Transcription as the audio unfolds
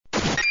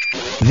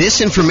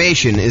This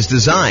information is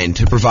designed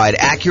to provide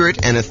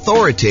accurate and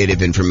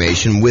authoritative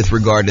information with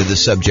regard to the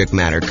subject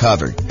matter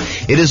covered.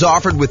 It is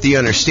offered with the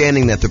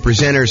understanding that the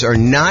presenters are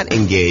not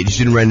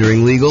engaged in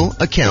rendering legal,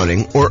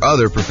 accounting, or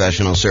other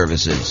professional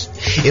services.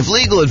 If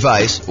legal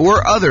advice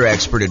or other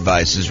expert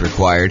advice is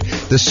required,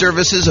 the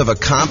services of a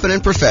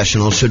competent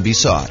professional should be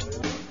sought.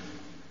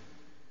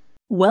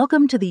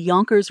 Welcome to the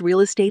Yonkers Real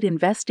Estate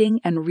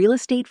Investing and Real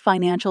Estate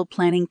Financial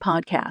Planning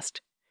Podcast.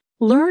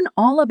 Learn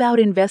all about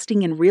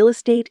investing in real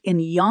estate in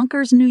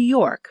Yonkers, New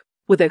York,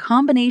 with a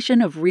combination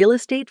of real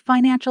estate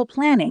financial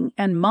planning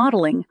and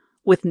modeling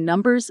with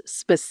numbers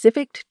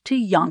specific to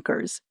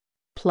Yonkers,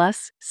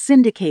 plus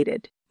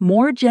syndicated,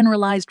 more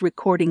generalized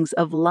recordings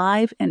of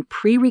live and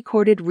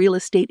pre-recorded real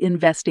estate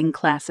investing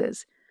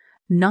classes,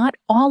 not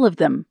all of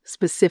them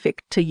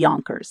specific to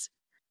Yonkers.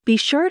 Be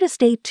sure to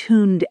stay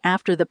tuned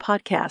after the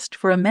podcast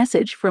for a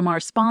message from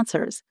our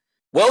sponsors.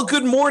 Well,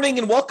 good morning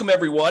and welcome,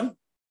 everyone.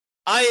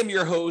 I am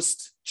your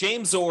host,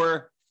 James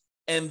Orr,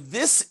 and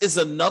this is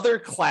another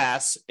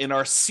class in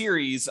our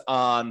series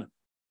on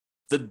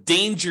the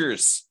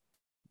dangers,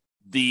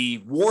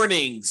 the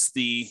warnings,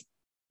 the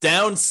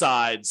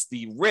downsides,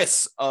 the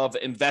risks of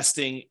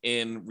investing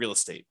in real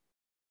estate.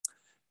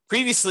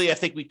 Previously, I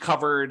think we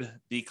covered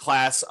the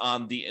class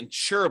on the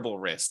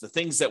insurable risks, the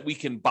things that we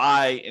can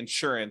buy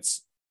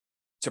insurance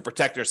to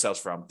protect ourselves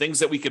from, things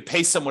that we could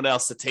pay someone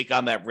else to take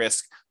on that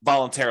risk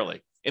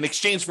voluntarily. In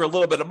exchange for a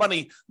little bit of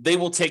money, they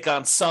will take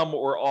on some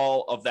or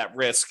all of that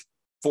risk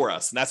for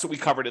us. And that's what we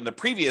covered in the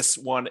previous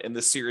one in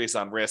this series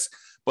on risk.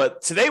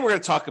 But today we're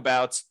going to talk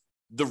about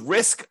the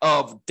risk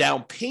of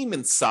down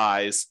payment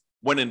size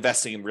when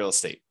investing in real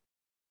estate.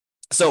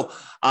 So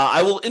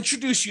I will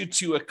introduce you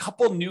to a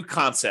couple new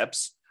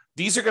concepts.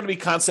 These are going to be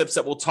concepts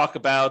that we'll talk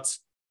about.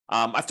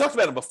 I've talked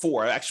about them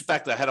before. Actually, in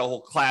fact, I had a whole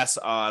class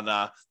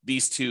on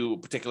these two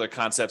particular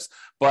concepts,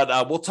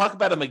 but we'll talk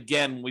about them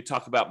again when we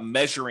talk about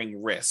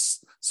measuring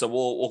risks. So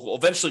we'll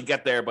eventually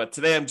get there, but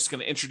today I'm just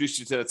going to introduce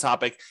you to the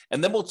topic,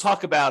 and then we'll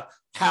talk about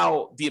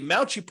how the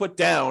amount you put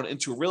down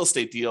into a real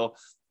estate deal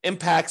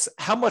impacts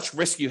how much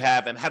risk you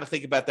have and how to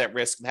think about that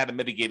risk and how to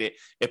mitigate it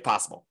if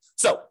possible.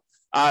 So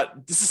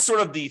this is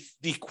sort of the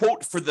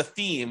quote for the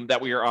theme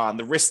that we are on,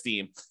 the risk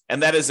theme,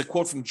 and that is a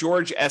quote from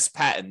George S.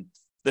 Patton.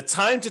 The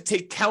time to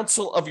take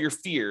counsel of your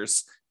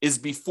fears is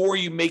before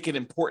you make an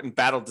important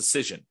battle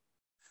decision.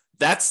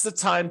 That's the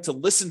time to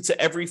listen to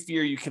every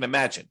fear you can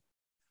imagine.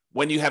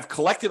 When you have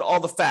collected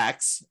all the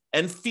facts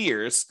and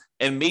fears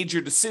and made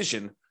your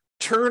decision,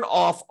 turn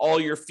off all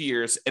your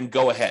fears and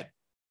go ahead.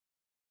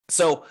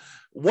 So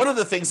one of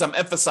the things I'm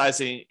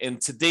emphasizing in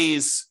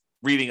today's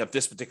reading of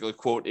this particular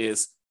quote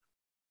is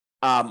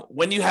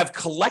when you have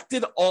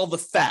collected all the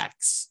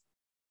facts.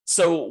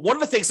 So one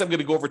of the things I'm going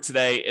to go over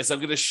today is I'm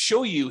going to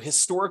show you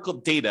historical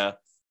data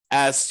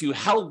as to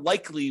how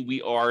likely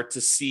we are to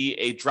see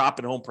a drop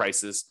in home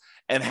prices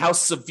and how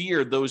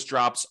severe those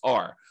drops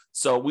are.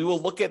 So we will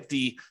look at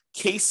the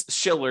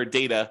Case-Shiller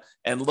data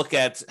and look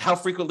at how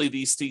frequently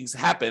these things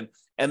happen.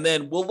 And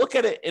then we'll look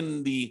at it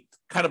in the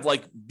kind of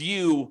like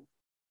view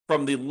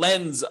from the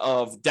lens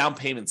of down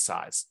payment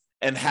size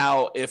and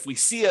how if we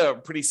see a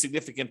pretty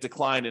significant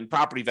decline in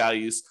property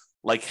values,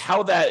 like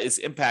how that is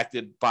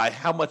impacted by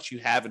how much you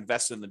have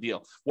invested in the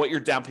deal, what your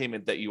down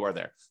payment that you are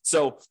there.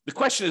 So the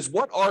question is,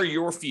 what are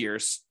your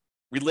fears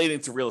relating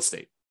to real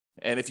estate?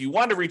 And if you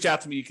want to reach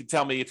out to me, you can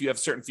tell me if you have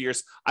certain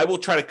fears. I will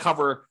try to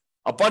cover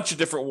a bunch of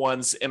different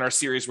ones in our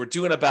series. We're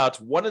doing about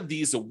one of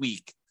these a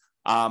week.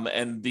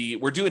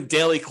 We're doing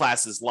daily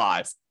classes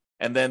live.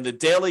 And then the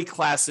daily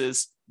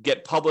classes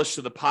get published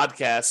to the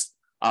podcast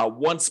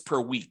once per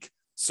week.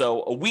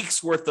 So a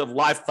week's worth of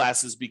live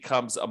classes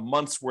becomes a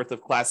month's worth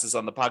of classes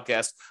on the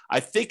podcast. I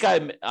think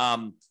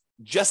I'm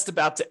just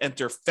about to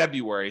enter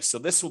February. So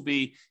this will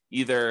be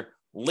either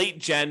late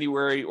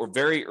January or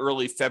very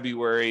early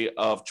February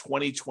of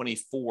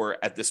 2024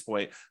 at this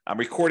point. I'm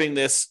recording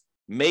this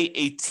May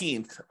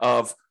 18th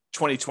of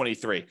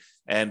 2023.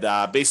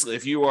 And basically,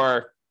 if you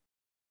are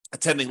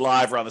attending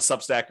live or on the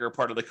Substack or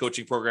part of the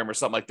coaching program or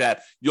something like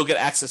that, you'll get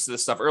access to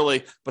this stuff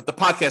early, but the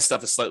podcast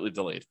stuff is slightly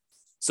delayed.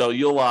 So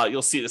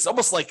you'll see this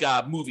almost like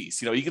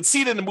movies. You can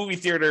see it in the movie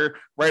theater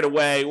right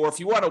away, or if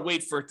you want to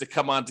wait for it to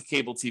come on to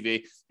cable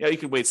TV, you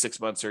can wait 6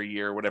 months or a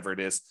year, or whatever it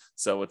is.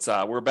 So it's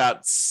we're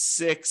about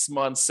 6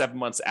 months, 7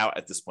 months out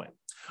at this point.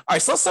 All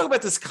right, so let's talk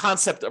about this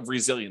concept of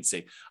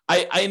resiliency.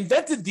 I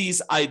invented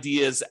these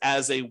ideas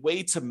as a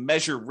way to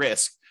measure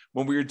risk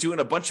when we were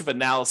doing a bunch of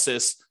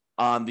analysis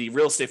on the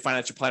real estate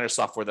financial planner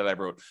software that I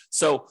wrote.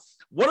 So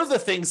one of the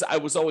things I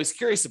was always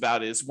curious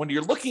about is when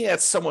you're looking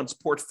at someone's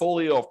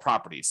portfolio of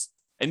properties,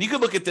 and you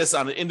can look at this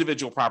on an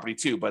individual property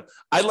too, but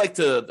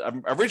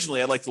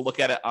originally I'd like to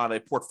look at it on a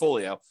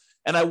portfolio.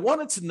 And I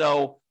wanted to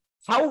know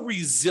how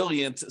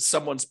resilient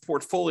someone's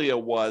portfolio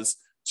was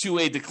to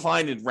a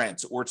decline in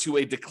rent or to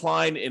a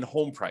decline in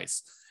home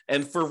price.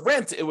 And for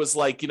rent, it was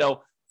like,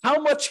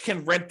 how much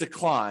can rent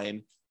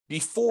decline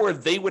before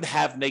they would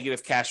have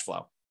negative cash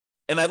flow?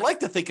 And I like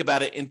to think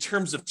about it in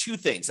terms of two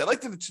things. I like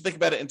to think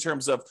about it in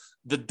terms of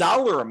the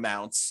dollar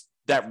amounts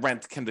that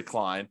rent can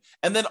decline,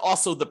 and then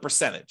also the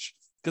percentage.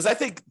 Because I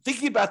think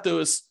thinking about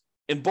those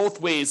in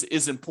both ways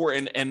is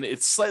important, and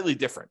it's slightly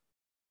different.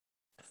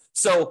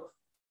 So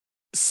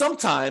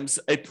sometimes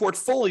a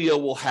portfolio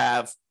will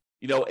have,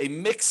 a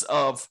mix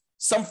of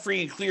some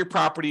free and clear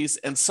properties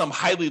and some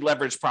highly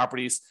leveraged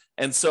properties.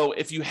 And so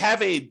if you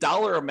have a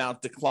dollar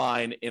amount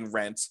decline in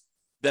rent,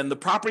 then the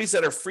properties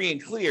that are free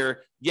and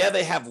clear,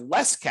 they have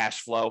less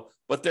cash flow,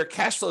 but their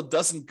cash flow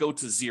doesn't go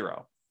to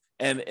zero.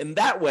 And in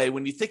that way,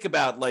 when you think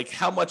about like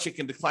how much it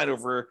can decline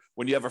over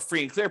when you have a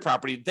free and clear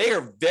property, they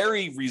are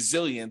very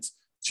resilient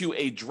to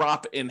a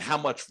drop in how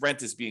much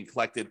rent is being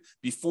collected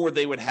before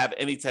they would have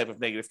any type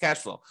of negative cash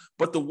flow.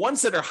 But the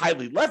ones that are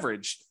highly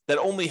leveraged that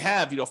only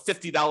have,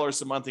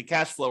 $50 a month in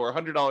cash flow or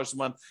 $100 a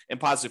month in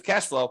positive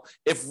cash flow,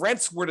 if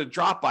rents were to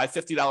drop by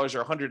 $50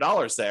 or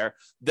 $100 there,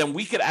 then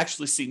we could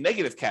actually see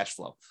negative cash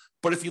flow.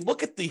 But if you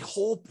look at the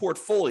whole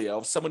portfolio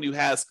of someone who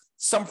has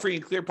some free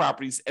and clear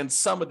properties and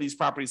some of these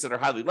properties that are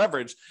highly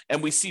leveraged,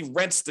 and we see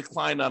rents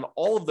decline on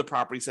all of the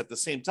properties at the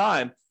same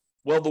time,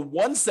 well, the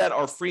ones that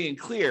are free and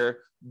clear,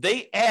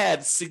 they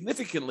add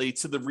significantly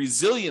to the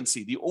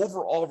resiliency, the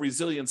overall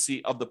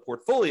resiliency of the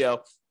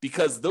portfolio,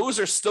 because those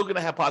are still going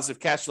to have positive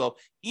cash flow,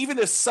 even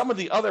if some of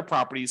the other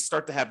properties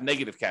start to have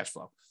negative cash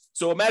flow.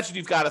 So imagine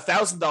you've got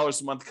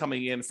 $1,000 a month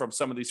coming in from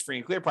some of these free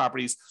and clear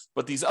properties,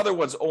 but these other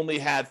ones only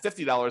had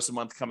 $50 a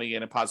month coming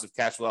in positive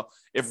cash flow.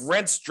 If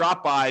rents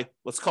drop by,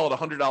 let's call it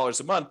 $100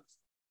 a month,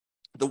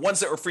 the ones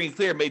that were free and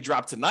clear may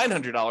drop to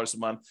 $900 a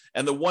month,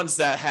 and the ones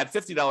that had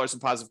 $50 in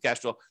positive cash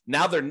flow,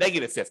 now they're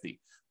negative 50.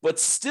 But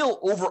still,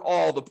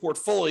 overall, the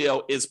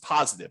portfolio is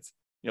positive,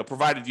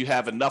 provided you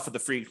have enough of the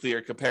free and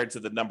clear compared to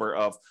the number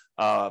of,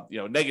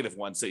 negative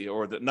ones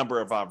or the number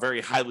of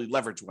very highly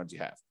leveraged ones you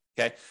have.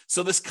 Okay,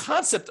 so this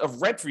concept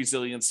of rent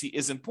resiliency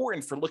is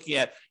important for looking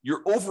at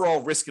your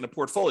overall risk in a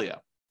portfolio.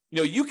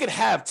 You could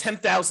have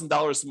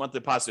 $10,000 a month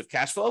in positive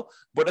cash flow,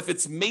 but if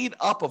it's made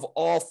up of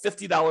all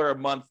 $50 a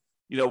month,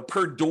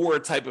 per door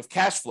type of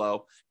cash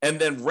flow, and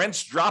then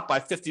rents drop by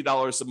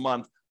 $50 a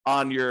month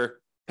on your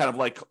kind of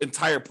like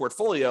entire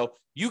portfolio,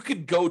 you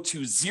could go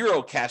to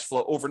zero cash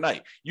flow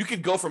overnight. You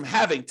could go from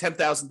having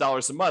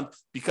 $10,000 a month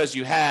because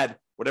you had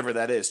whatever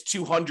that is,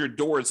 200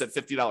 doors at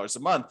 $50 a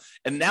month.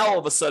 And now all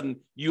of a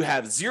sudden you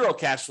have zero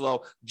cash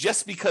flow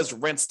just because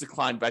rents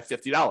declined by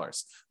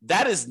 $50.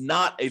 That is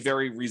not a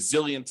very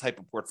resilient type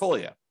of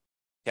portfolio.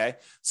 Okay.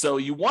 So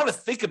you want to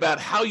think about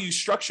how you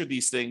structure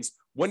these things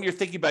when you're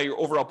thinking about your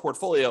overall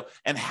portfolio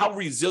and how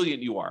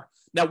resilient you are.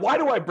 Now, why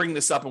do I bring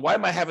this up and why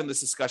am I having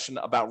this discussion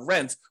about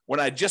rent when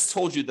I just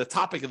told you the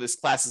topic of this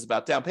class is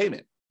about down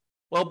payment?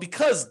 Well,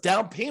 because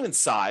down payment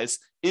size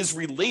is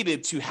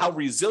related to how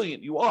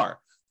resilient you are.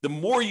 The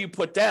more you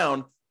put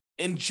down,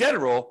 in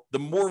general, the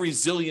more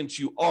resilient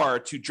you are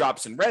to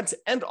drops in rent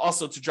and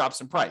also to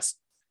drops in price.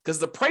 Because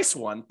the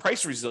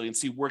price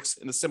resiliency works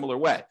in a similar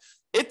way.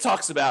 It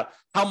talks about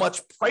how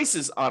much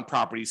prices on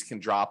properties can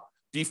drop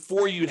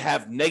before you'd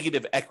have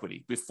negative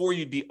equity, before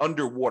you'd be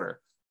underwater,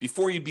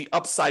 before you'd be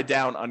upside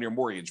down on your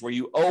mortgage, where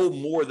you owe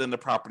more than the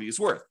property is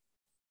worth.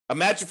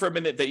 Imagine for a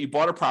minute that you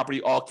bought a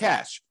property all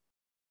cash.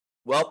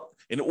 Well,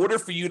 in order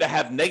for you to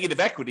have negative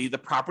equity, the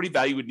property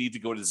value would need to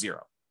go to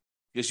zero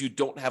because you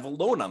don't have a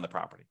loan on the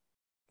property.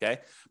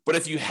 Okay. But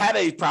if you had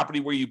a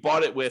property where you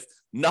bought it with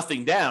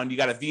nothing down, you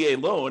got a VA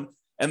loan,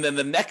 and then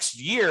the next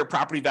year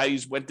property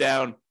values went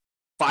down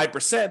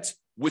 5%,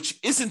 which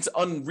isn't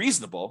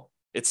unreasonable.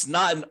 It's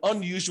not an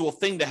unusual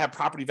thing to have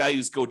property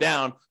values go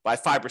down by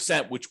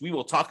 5%, which we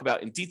will talk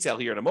about in detail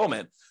here in a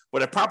moment.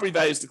 But if property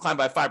values decline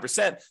by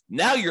 5%,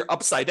 now you're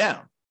upside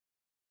down.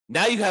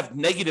 Now you have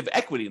negative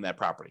equity in that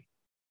property,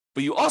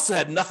 but you also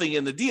had nothing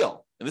in the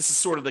deal. And this is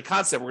sort of the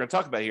concept we're going to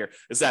talk about here,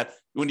 is that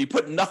when you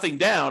put nothing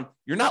down,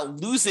 you're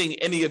not losing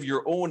any of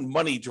your own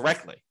money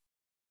directly,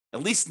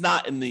 at least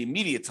not in the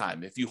immediate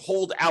time. If you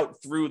hold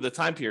out through the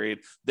time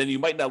period, then you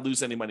might not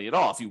lose any money at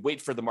all if you wait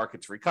for the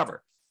market to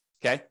recover.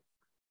 Okay.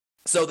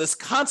 So this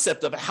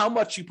concept of how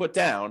much you put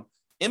down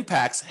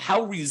impacts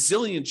how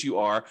resilient you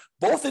are,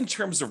 both in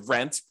terms of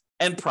rent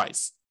and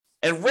price.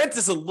 And rent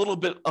is a little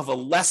bit of a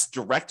less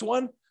direct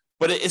one,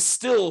 but it is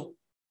still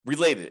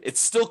related. It's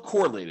still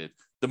correlated.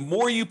 The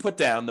more you put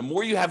down, the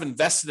more you have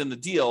invested in the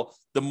deal,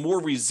 the more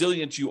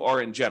resilient you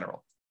are in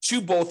general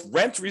to both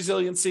rent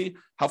resiliency,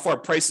 how far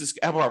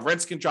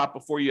rents can drop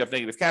before you have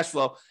negative cash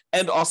flow,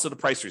 and also the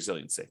price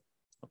resiliency.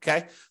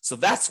 Okay, so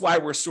that's why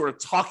we're sort of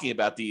talking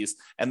about these,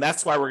 and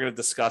that's why we're going to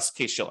discuss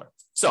Case-Shiller.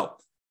 So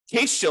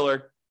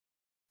Case-Shiller,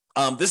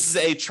 this is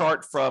a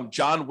chart from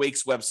John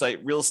Wake's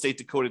website,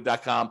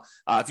 realestatedecoded.com.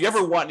 If you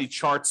ever want any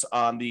charts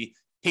on the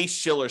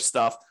Case-Shiller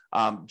stuff.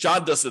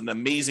 John does an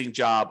amazing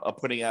job of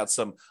putting out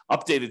some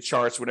updated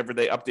charts whenever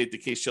they update the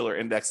Case-Shiller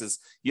indexes.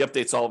 He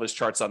updates all of his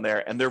charts on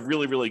there, and they're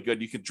really, really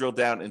good. You can drill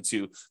down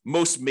into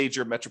most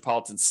major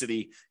metropolitan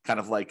city, kind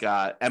of like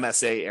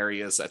MSA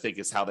areas, I think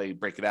is how they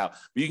break it out.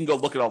 But you can go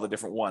look at all the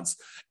different ones.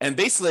 And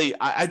basically,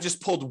 I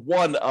just pulled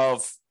one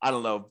of,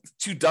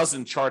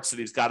 24 charts that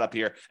he's got up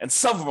here. And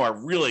some of them are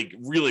really,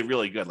 really,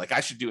 really good. Like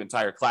I should do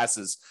entire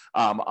classes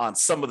on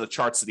some of the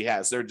charts that he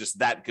has. They're just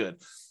that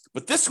good.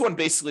 But this one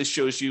basically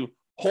shows you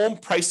home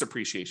price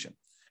appreciation.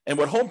 And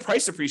what home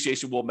price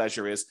appreciation will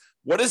measure is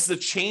what is the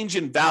change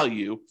in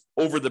value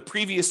over the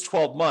previous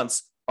 12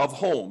 months of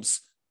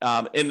homes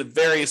in the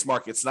various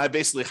markets. And I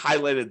basically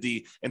highlighted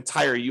the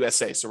entire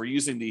USA. So we're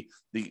using the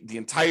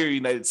entire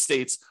United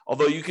States,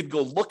 although you could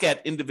go look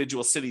at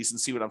individual cities and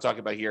see what I'm talking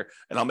about here.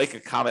 And I'll make a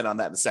comment on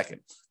that in a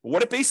second. But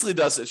what it basically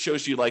does, it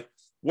shows you like,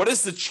 what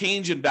is the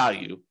change in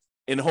value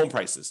in home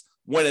prices?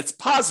 When it's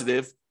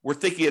positive, we're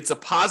thinking it's a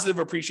positive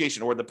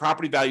appreciation or the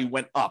property value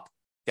went up.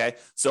 Okay.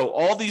 So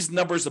all these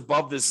numbers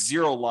above this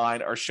zero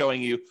line are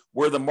showing you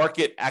where the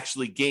market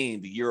actually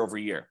gained year over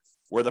year,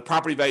 where the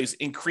property values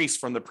increased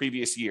from the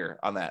previous year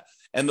on that.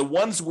 And the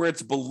ones where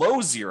it's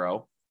below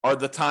zero are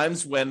the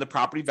times when the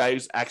property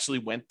values actually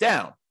went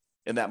down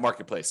in that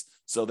marketplace.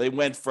 So they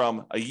went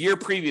from a year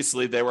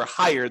previously, they were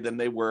higher than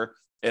they were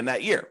in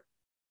that year.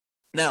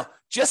 Now,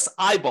 just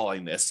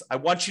eyeballing this, I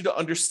want you to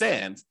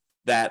understand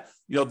that,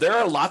 there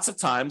are lots of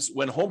times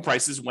when home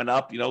prices went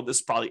up, this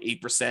is probably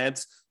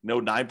 8%,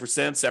 9%,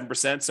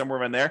 7%,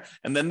 somewhere in there.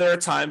 And then there are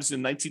times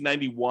in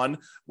 1991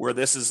 where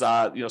this is,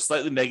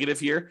 slightly negative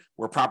here,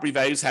 where property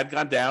values had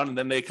gone down and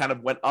then they kind of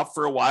went up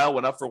for a while,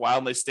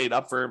 and they stayed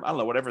up for,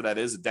 whatever that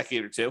is, a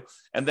decade or two.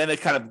 And then it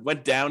kind of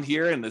went down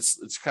here and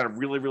it's kind of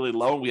really, really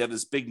low. And we had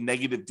this big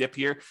negative dip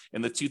here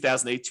in the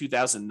 2008,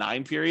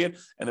 2009 period.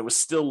 And it was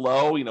still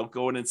low,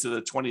 going into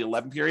the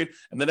 2011 period.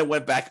 And then it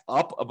went back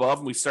up above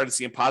and we started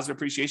seeing positive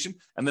appreciation.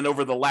 And then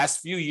over the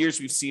last few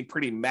years, we've seen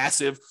pretty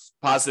massive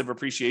positive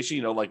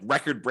appreciation, like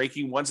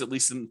record-breaking ones, at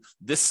least in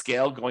this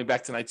scale, going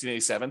back to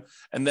 1987.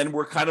 And then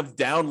we're kind of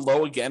down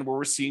low again, where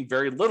we're seeing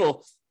very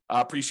little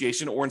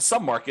appreciation, or in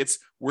some markets,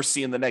 we're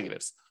seeing the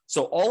negatives.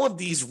 So all of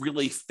these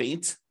really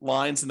faint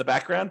lines in the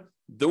background,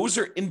 those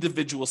are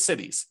individual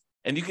cities.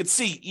 And you can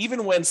see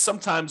even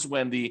sometimes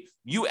when the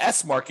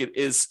U.S. market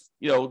is,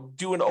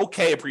 doing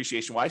okay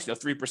appreciation-wise,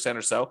 3%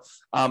 or so,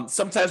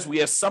 sometimes we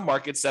have some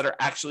markets that are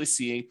actually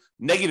seeing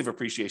negative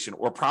appreciation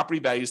or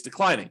property values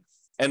declining.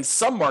 And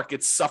some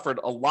markets suffered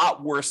a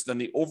lot worse than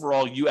the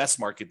overall U.S.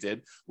 market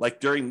did. Like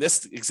during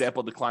this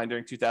example decline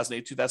during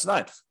 2008,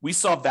 2009, we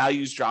saw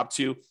values drop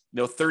to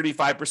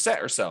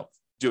 35% or so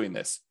doing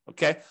this.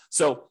 Okay,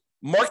 so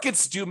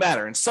markets do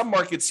matter, and some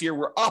markets here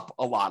were up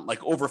a lot,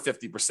 like over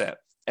 50%.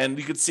 And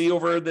you could see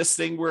over this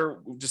thing where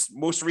just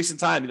most recent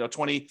time,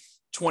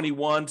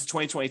 2021 to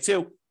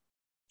 2022,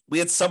 we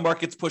had some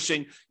markets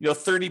pushing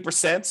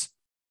 30%.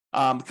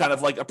 Kind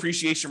of like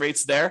appreciation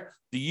rates there.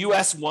 The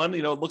U.S. one,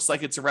 it looks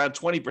like it's around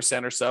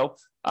 20% or so,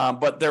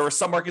 but there were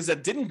some markets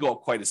that didn't go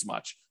up quite as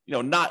much.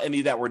 Not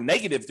any that were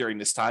negative during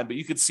this time, but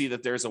you could see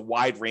that there's a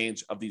wide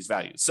range of these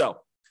values. So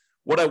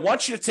what I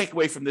want you to take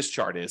away from this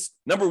chart is,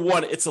 number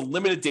one, it's a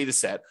limited data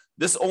set.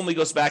 This only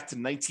goes back to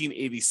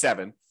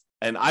 1987.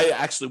 And I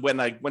actually, when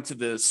I went to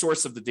the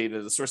source of the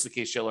data, the source of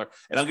Case-Shiller,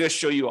 and I'm going to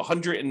show you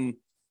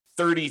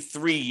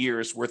 133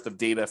 years worth of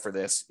data for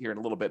this here in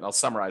a little bit, and I'll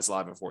summarize a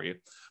lot of it for you.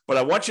 But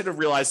I want you to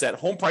realize that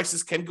home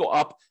prices can go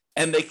up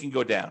and they can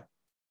go down.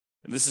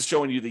 And this is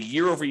showing you the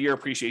year-over-year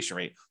appreciation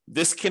rate.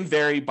 This can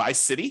vary by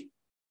city.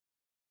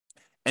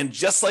 And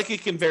just like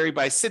it can vary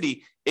by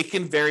city, it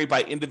can vary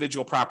by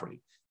individual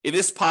property. It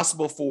is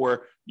possible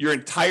for your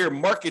entire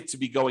market to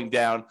be going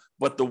down,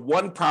 but the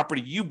one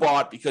property you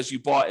bought because you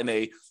bought in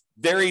a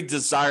very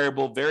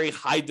desirable, very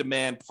high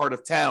demand part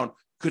of town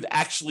could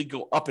actually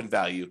go up in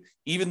value,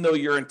 even though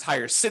your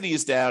entire city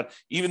is down,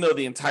 even though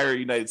the entire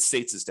United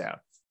States is down.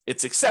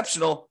 It's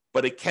exceptional,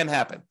 but it can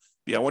happen.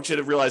 I want you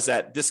to realize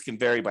that this can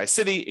vary by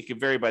city, it can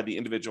vary by the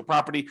individual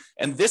property,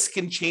 and this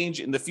can change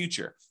in the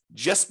future.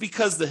 Just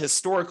because the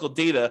historical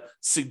data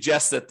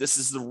suggests that this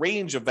is the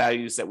range of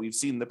values that we've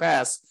seen in the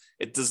past,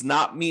 it does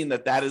not mean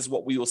that that is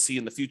what we will see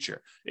in the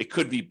future. It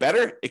could be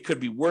better, it could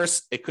be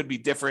worse, it could be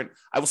different.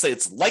 I will say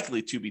it's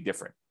likely to be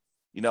different.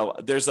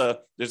 There's a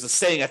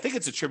saying, I think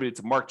it's attributed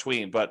to Mark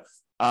Twain, but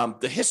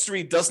the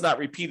history does not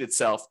repeat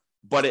itself,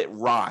 but it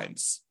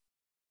rhymes.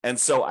 And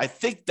so I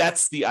think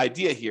that's the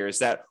idea here, is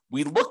that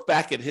we look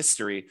back at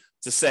history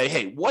to say,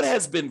 hey, what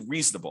has been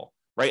reasonable,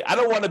 right? I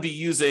don't want to be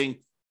using,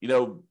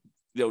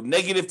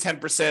 negative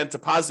 10% to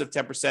positive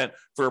 10%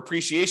 for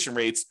appreciation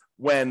rates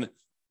when,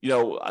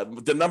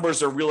 the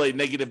numbers are really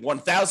negative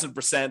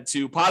 1,000%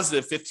 to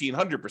positive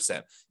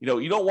 1,500%.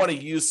 You don't want to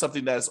use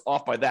something that is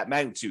off by that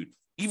magnitude.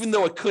 Even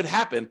though it could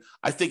happen,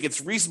 I think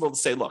it's reasonable to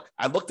say, look,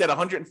 I looked at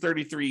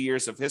 133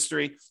 years of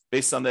history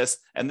based on this,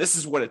 and this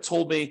is what it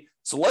told me.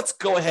 So let's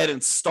go ahead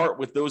and start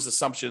with those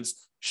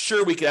assumptions.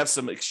 Sure, we could have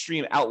some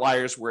extreme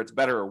outliers where it's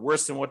better or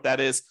worse than what that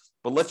is,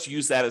 but let's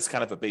use that as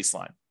kind of a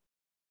baseline.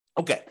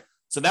 Okay,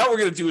 So now what we're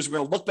going to do is we're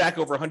going to look back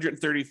over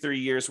 133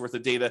 years worth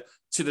of data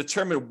to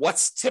determine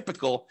what's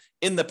typical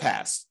in the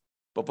past.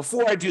 But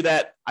before I do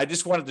that, I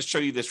just wanted to show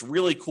you this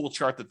really cool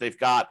chart that they've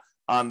got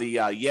on the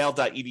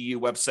Yale.edu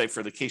website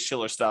for the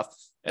Case-Shiller stuff.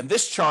 And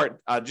this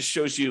chart just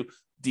shows you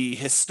the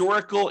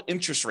historical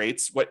interest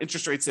rates, what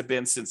interest rates have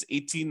been since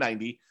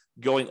 1890,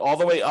 going all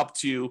the way up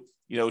to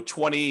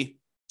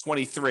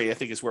 2023, I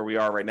think is where we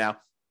are right now.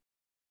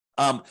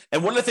 And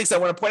one of the things I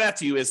want to point out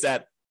to you is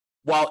that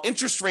while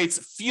interest rates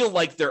feel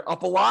like they're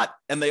up a lot,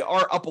 and they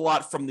are up a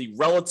lot from the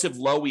relative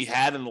low we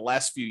had in the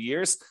last few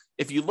years,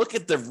 if you look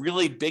at the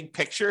really big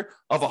picture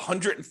of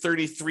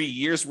 133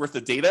 years worth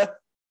of data,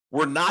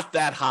 we're not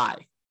that high.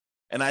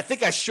 And I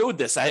think I showed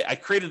this. I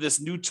created this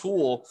new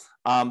tool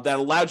that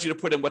allowed you to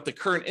put in what the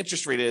current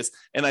interest rate is.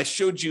 And I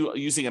showed you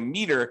using a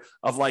meter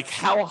of like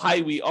how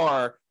high we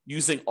are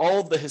using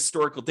all of the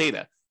historical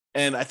data.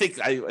 And I think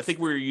we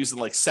were using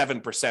like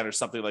 7% or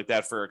something like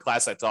that for a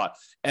class I taught.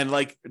 And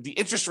like the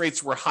interest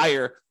rates were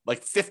higher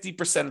like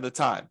 50% of the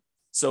time.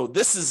 So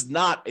this is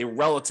not a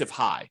relative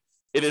high.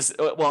 It is,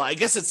 well, I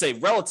guess it's a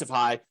relative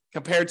high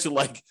compared to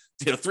like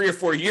 3 or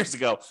 4 years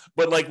ago.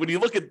 But like when you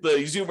look at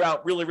you zoom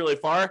out really, really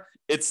far,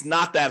 it's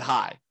not that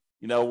high.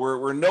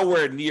 We're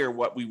nowhere near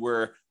what we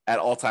were at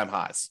all-time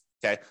highs.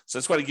 Okay. So I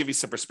just want to give you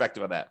some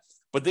perspective on that.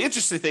 But the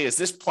interesting thing is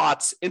this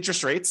plots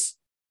interest rates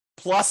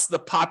plus the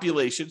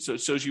population. So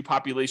it shows you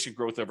population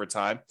growth over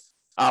time.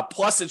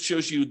 Plus it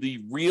shows you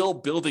the real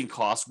building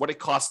costs, what it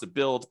costs to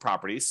build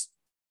properties.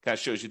 Kind of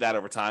shows you that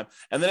over time.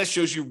 And then it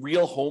shows you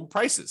real home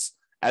prices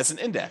as an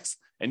index.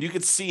 And you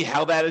can see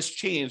how that has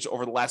changed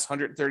over the last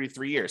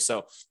 133 years.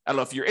 So I don't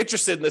know if you're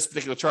interested in this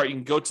particular chart, you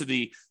can go to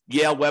the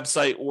Yale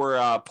website or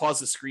pause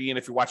the screen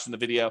if you're watching the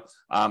video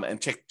and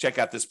check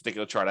out this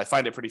particular chart. I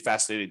find it pretty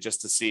fascinating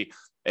just to see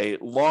a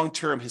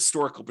long-term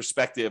historical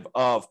perspective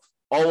of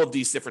all of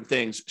these different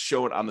things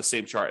shown on the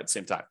same chart at the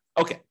same time.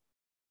 Okay.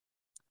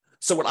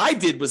 So what I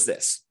did was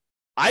this.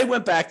 I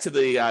went back to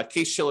the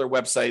Case-Shiller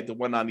website, the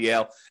one on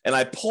Yale, and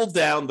I pulled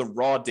down the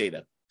raw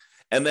data.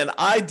 And then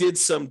I did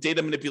some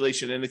data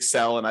manipulation in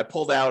Excel, and I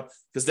pulled out,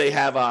 because they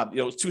have,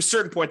 to a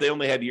certain point, they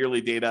only had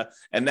yearly data.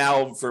 And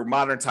now for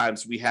modern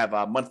times, we have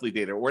monthly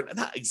data, or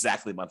not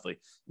exactly monthly.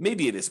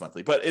 Maybe it is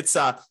monthly, but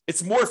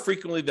it's more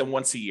frequently than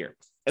once a year.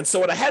 And so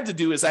what I had to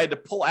do is I had to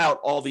pull out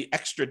all the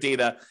extra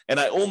data, and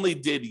I only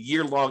did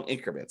year-long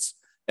increments.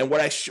 And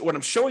what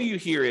I'm showing you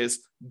here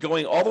is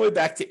going all the way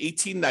back to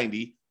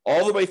 1890,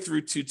 all the way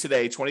through to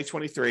today,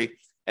 2023.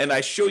 And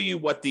I show you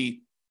what the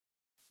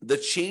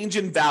change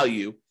in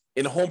value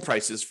in home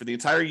prices for the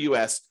entire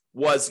US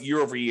was year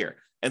over year.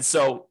 And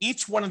so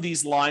each one of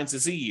these lines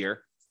is a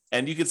year.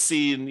 And you can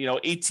see in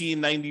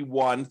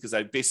 1891, because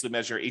I basically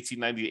measure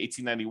 1890 to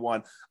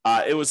 1891,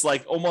 it was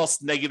like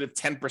almost negative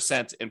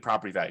 10% in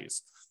property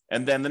values.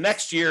 And then the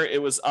next year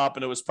it was up,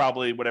 and it was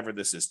probably whatever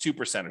this is,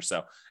 2% or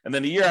so. And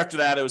then the year after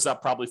that, it was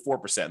up probably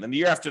 4%. And then the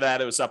year after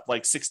that, it was up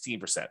like 16%.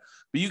 But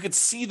you could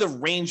see the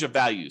range of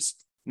values.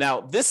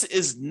 Now, this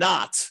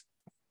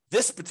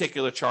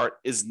particular chart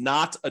is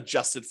not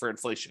adjusted for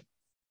inflation.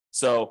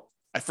 So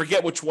I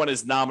forget which one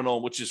is nominal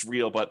and which is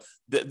real, but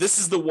this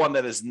is the one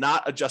that is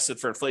not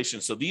adjusted for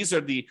inflation. So these are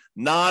the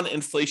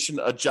non-inflation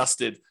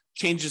adjusted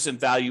changes in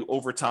value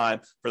over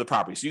time for the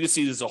property. So you can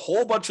see there's a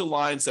whole bunch of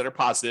lines that are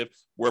positive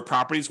where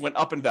properties went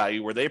up in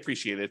value, where they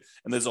appreciated,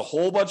 and there's a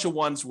whole bunch of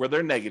ones where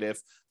they're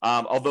negative,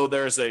 although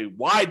there's a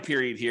wide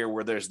period here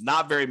where there's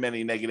not very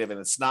many negative,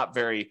 and it's not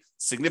very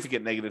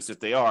significant negatives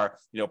if they are.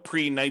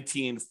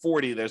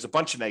 Pre-1940, there's a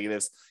bunch of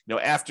negatives.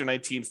 After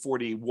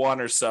 1941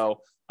 or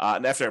so,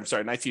 and after,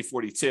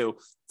 1942,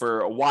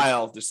 for a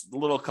while, there's a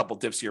little couple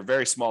dips here,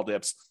 very small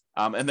dips.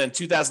 And then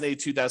 2008,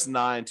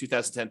 2009,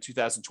 2010,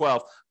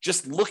 2012,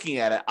 just looking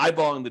at it,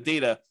 eyeballing the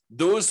data,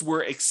 those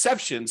were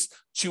exceptions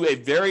to a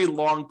very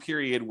long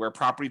period where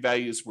property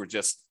values were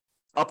just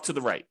up to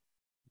the right.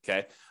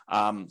 Okay.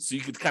 So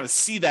you could kind of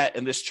see that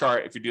in this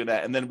chart if you're doing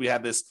that. And then we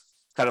have this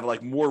kind of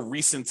like more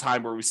recent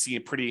time where we see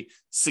a pretty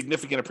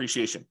significant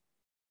appreciation.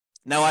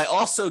 Now, I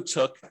also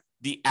took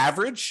the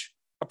average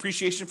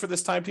appreciation for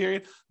this time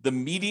period, the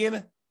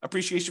median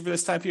appreciation for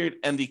this time period,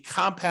 and the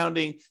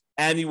compounding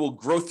annual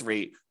growth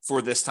rate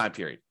for this time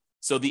period.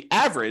 So the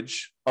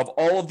average of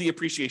all of the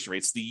appreciation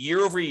rates, the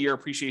year over year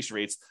appreciation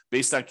rates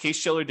based on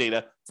Case-Shiller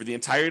data for the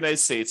entire United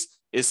States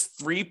is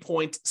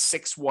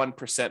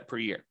 3.61% per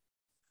year.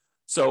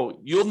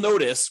 So you'll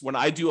notice when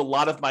I do a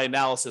lot of my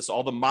analysis,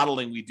 all the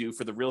modeling we do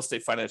for the real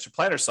estate financial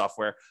planner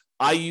software,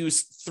 I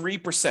use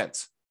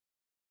 3%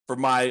 for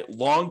my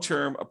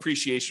long-term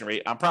appreciation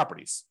rate on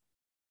properties.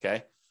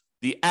 Okay.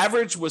 The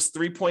average was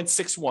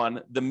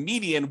 3.61. The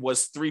median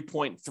was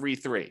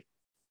 3.33.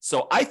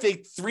 So I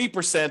think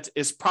 3%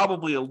 is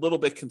probably a little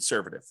bit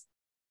conservative.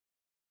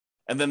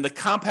 And then the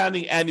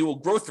compounding annual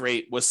growth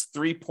rate was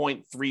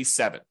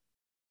 3.37.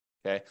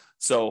 Okay.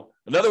 So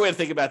another way to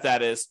think about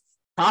that is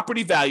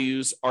property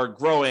values are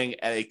growing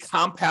at a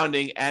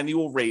compounding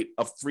annual rate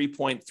of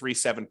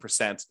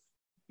 3.37%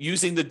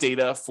 using the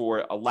data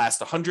for the last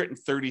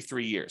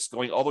 133 years,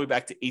 going all the way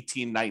back to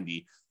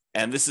 1890.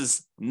 And this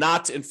is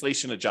not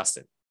inflation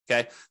adjusted.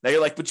 Okay. Now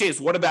you're like, but James,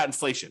 what about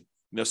inflation?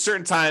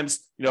 Certain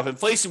times, if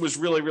inflation was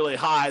really, really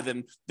high,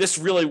 then this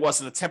really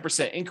wasn't a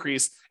 10%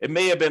 increase. It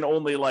may have been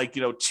only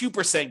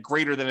 2%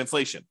 greater than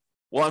inflation.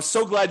 Well, I'm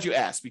so glad you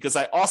asked, because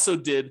I also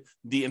did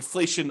the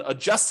inflation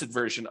adjusted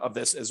version of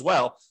this as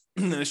well.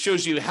 And it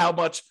shows you how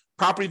much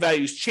property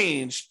values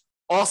changed,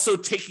 also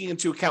taking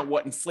into account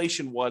what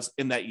inflation was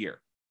in that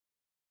year.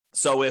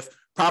 So if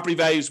property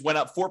values went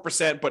up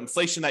 4%, but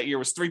inflation that year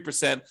was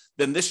 3%,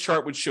 then this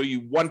chart would show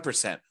you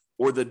 1%,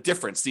 or the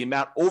difference, the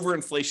amount over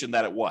inflation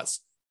that it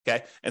was.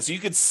 Okay. And so you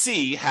could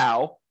see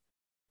how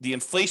the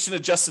inflation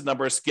adjusted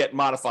numbers get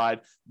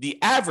modified.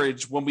 The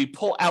average when we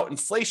pull out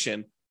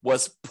inflation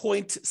was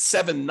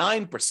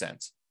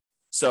 0.79%.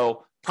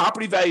 So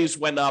property values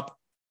went up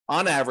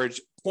on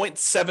average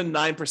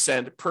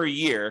 0.79% per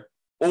year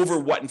over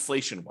what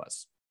inflation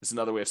was. Is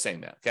another way of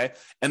saying that. Okay.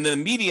 And then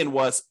the median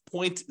was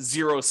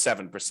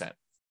 0.07%.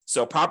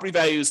 So property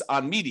values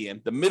on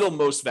median, the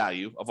middlemost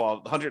value of all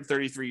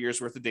 133 years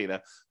worth of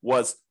data,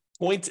 was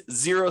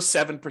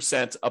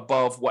 0.07%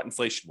 above what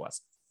inflation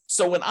was.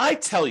 So when I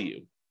tell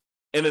you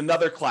in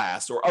another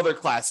class or other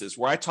classes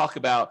where I talk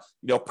about,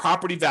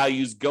 property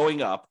values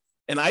going up,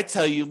 and I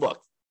tell you,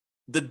 look,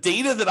 the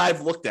data that I've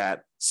looked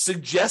at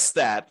suggests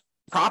that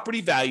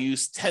property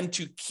values tend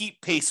to keep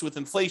pace with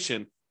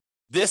inflation,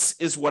 this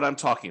is what I'm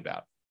talking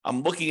about.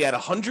 I'm looking at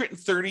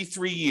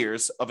 133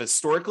 years of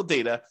historical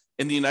data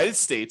in the United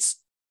States.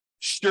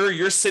 Sure,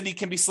 your city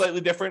can be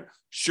slightly different.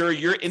 Sure,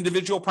 your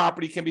individual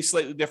property can be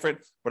slightly different.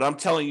 But I'm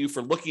telling you,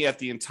 for looking at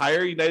the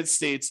entire United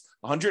States,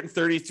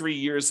 133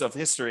 years of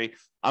history,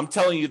 I'm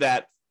telling you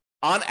that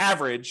on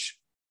average,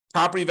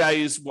 property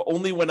values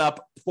only went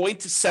up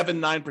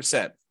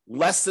 0.79%,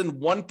 less than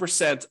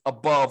 1%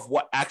 above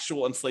what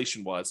actual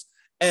inflation was.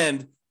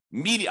 And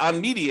on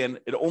median,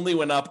 it only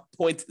went up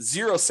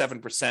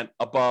 0.07%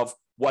 above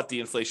what the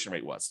inflation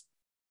rate was.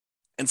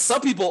 And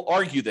some people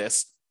argue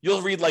this.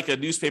 You'll read a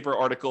newspaper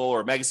article or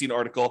a magazine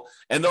article,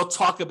 and they'll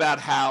talk about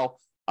how,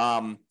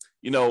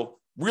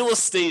 real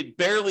estate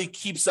barely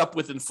keeps up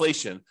with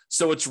inflation,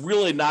 so it's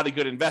really not a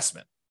good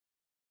investment.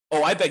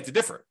 Oh, I beg to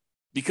differ,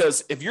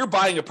 because if you're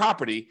buying a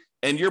property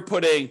and you're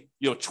putting,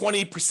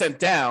 20%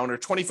 down or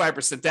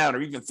 25% down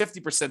or even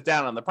 50%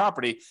 down on the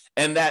property,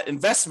 and that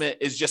investment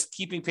is just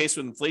keeping pace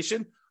with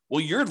inflation,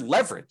 well, you're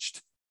leveraged.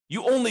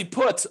 You only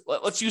put,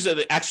 let's use an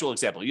actual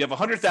example. You have a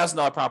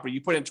 $100,000 property, you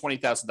put in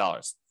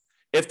 $20,000.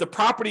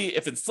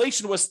 If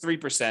inflation was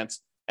 3%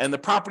 and the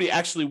property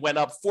actually went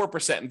up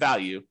 4% in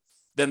value,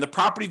 then the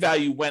property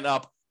value went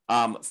up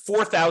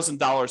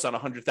 $4,000 on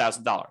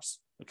 $100,000.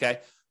 Okay.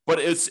 But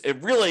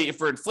it really,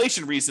 for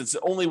inflation reasons,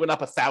 it only went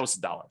up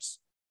 $1,000.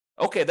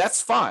 Okay.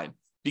 That's fine,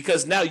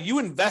 because now you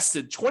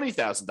invested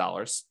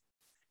 $20,000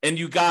 and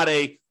you got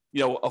a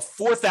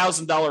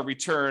 $4,000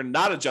 return,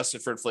 not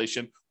adjusted for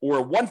inflation, or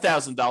a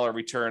 $1,000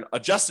 return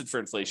adjusted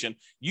for inflation.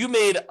 You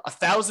made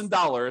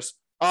 $1,000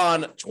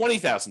 on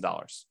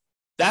 $20,000.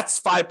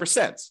 That's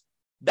 5%.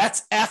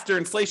 That's after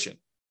inflation.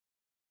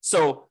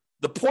 So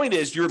the point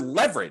is, you're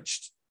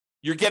leveraged.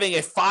 You're getting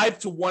a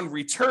 5-to-1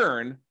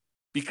 return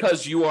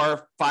because you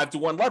are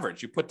 5-to-1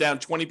 leverage. You put down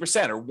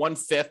 20% or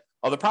 1/5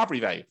 of the property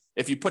value.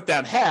 If you put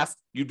down half,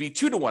 you'd be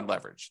 2-to-1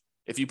 leverage.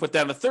 If you put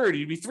down a third,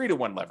 you'd be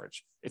 3-to-1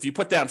 leverage. If you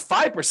put down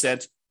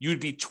 5%,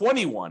 you'd be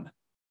 20-to-1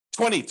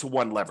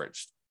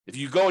 leveraged. If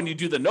you go and you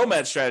do the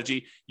nomad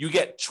strategy, you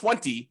get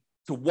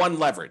 20-to-1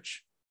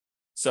 leverage.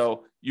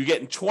 So you're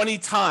getting 20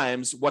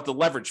 times what the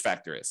leverage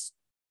factor is.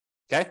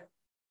 Okay.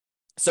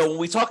 So when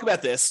we talk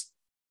about this,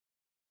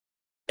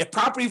 if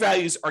property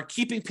values are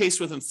keeping pace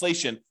with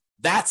inflation,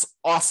 that's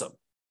awesome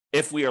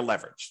if we are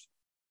leveraged,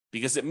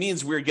 because it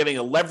means we're getting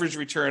a leverage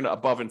return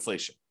above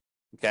inflation.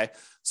 Okay.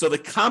 So the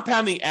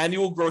compounding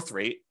annual growth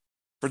rate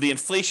for the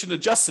inflation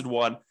adjusted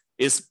one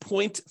is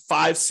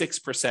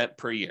 0.56%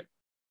 per year.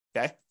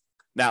 Okay.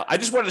 Now, I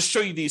just wanted to show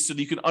you these so that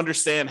you can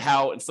understand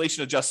how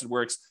inflation adjusted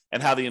works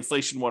and how the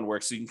inflation one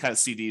works. So you can kind of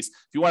see these.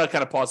 If you want to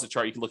kind of pause the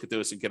chart, you can look at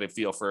those and get a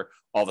feel for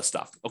all the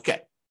stuff.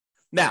 Okay.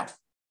 Now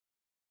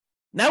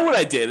what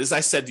I did is I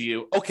said to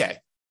you, okay,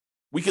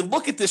 we can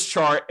look at this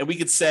chart and we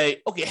could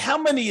say, okay, how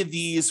many of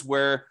these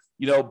were,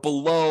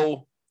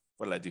 below,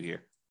 what did I do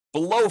here?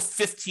 Below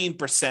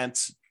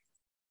 15%.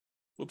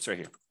 Whoops, right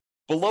here.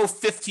 Below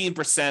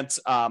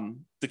 15%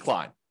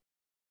 decline.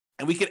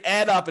 And we could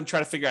add up and try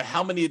to figure out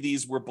how many of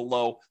these were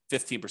below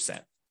 15%.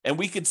 And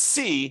we could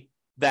see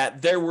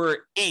that there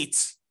were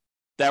 8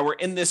 that were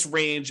in this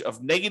range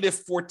of negative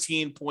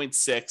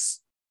 14.6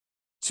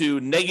 to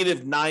negative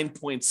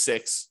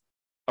 9.6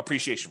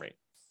 appreciation rate.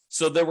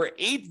 So there were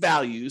 8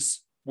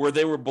 values where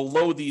they were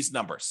below these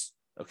numbers.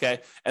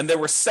 Okay. And there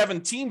were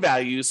 17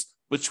 values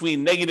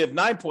between negative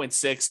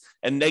 9.6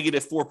 and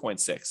negative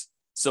 4.6.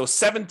 So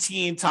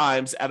 17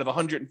 times out of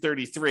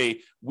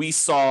 133, we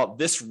saw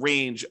this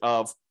range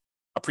of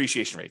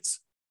appreciation rates.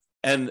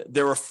 And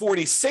there were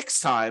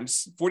 46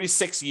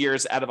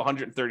 years out of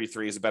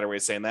 133 is a better way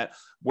of saying that,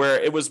 where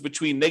it was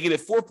between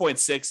negative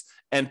 4.6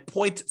 and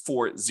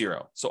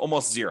 0.40. So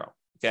almost zero.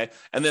 Okay.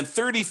 And then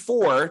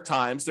 34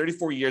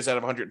 years out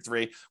of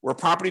 103, where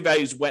property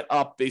values went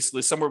up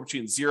basically somewhere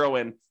between 0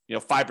 and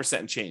 5%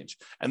 and change.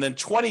 And then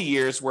 20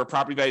 years where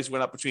property values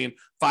went up between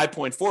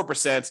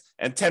 5.4%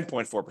 and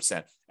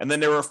 10.4%. And then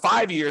there were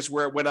 5 years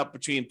where it went up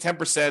between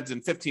 10%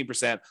 and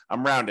 15%.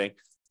 I'm rounding.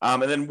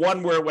 And then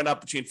one where it went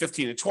up between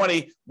 15 and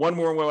 20, one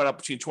where it went up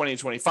between 20 and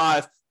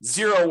 25,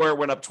 0 where it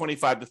went up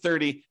 25 to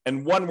 30,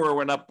 and one where it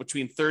went up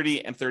between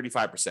 30 and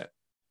 35%.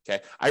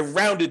 Okay. I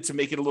rounded to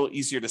make it a little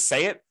easier to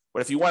say it.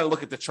 But if you want to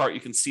look at the chart,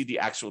 you can see the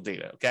actual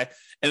data. Okay.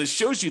 And it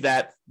shows you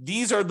that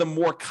these are the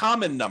more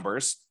common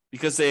numbers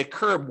because they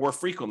occur more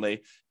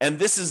frequently. And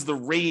this is the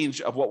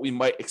range of what we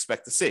might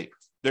expect to see.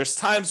 There's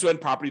times when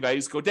property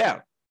values go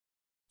down.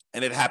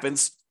 And it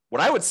happens, what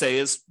I would say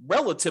is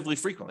relatively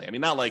frequently. I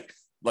mean, not like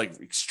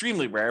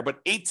extremely rare, but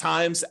 8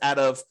 times out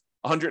of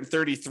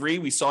 133,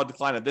 we saw a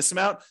decline of this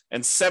amount.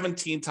 And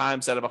 17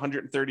 times out of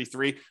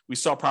 133, we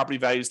saw property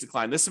values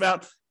decline this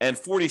amount. And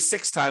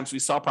 46 times we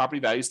saw property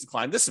values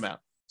decline this amount.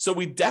 So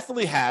we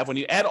definitely have, when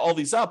you add all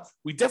these up,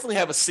 we definitely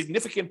have a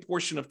significant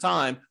portion of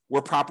time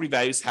where property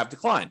values have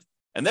declined.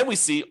 And then we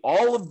see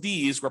all of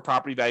these where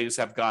property values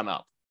have gone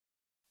up.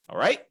 All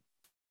right.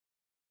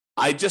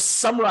 I just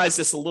summarized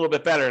this a little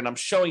bit better, and I'm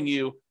showing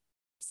you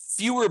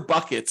fewer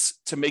buckets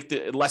to make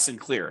the lesson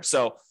clearer.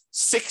 So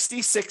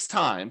 66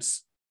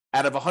 times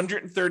out of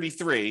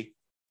 133,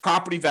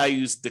 property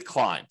values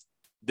declined.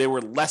 They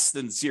were less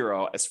than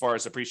 0 as far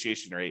as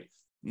appreciation rate,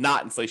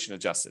 not inflation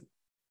adjusted.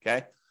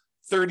 Okay.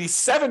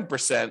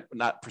 37%,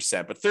 not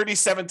percent, but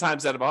 37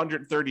 times out of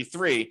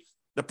 133,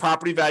 the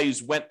property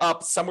values went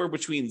up somewhere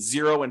between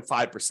 0 and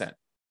 5%.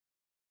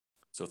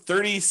 So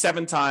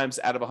 37 times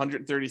out of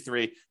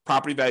 133,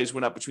 property values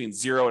went up between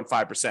 0 and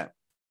 5%.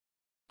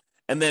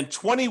 And then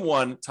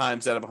 21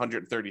 times out of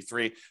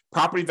 133,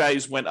 property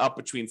values went up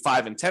between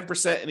 5 and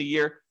 10% in a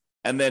year.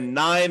 And then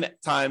 9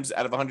 times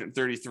out of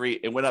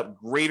 133, it went up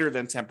greater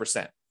than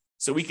 10%.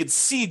 So we could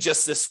see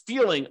just this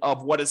feeling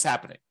of what is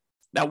happening.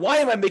 Now, why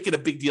am I making a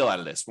big deal out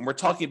of this when we're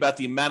talking about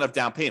the amount of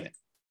down payment?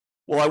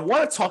 Well, I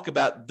want to talk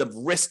about the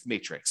risk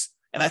matrix.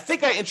 And I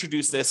think I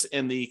introduced this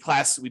in the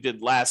class we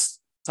did last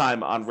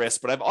time on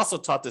risk, but I've also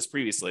taught this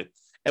previously.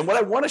 And what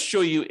I want to show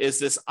you is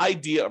this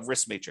idea of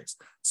risk matrix.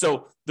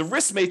 So the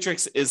risk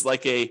matrix is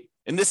like in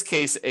this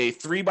case, a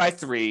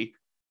 3x3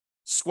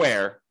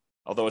 square,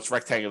 although it's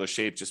rectangular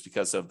shape just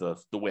because of the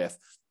width.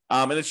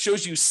 And it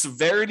shows you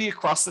severity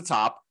across the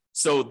top.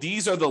 So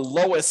these are the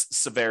lowest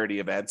severity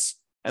events.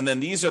 And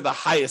then these are the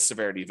highest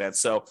severity events.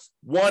 So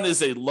one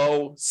is a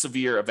low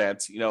severe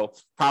event,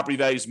 property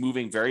values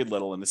moving very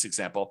little in this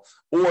example,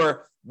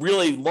 or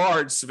really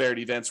large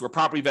severity events where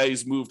property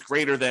values moved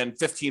greater than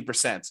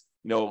 15%,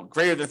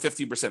 greater than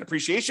 15%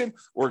 appreciation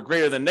or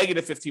greater than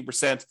negative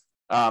 15%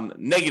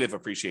 negative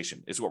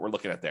appreciation is what we're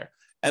looking at there.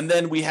 And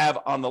then we have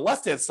on the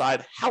left-hand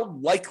side, how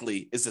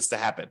likely is this to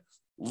happen?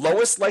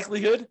 Lowest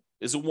likelihood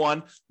is a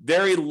 1,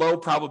 very low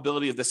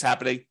probability of this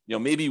happening,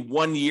 maybe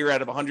 1 year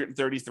out of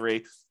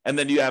 133. And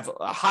then you have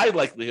a high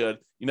likelihood,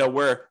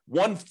 where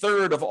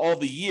 1/3 of all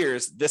the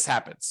years this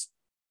happens.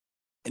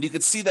 And you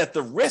can see that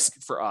the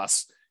risk for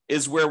us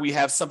is where we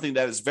have something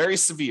that is very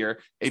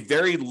severe, a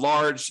very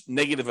large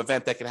negative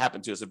event that can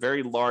happen to us, a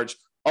very large,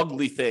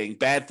 ugly thing,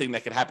 bad thing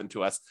that can happen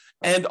to us.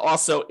 And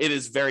also it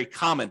is very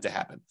common to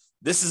happen.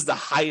 This is the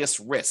highest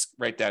risk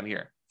right down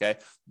here. Okay.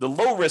 The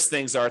low risk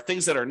things are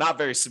things that are not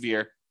very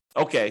severe.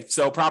 Okay,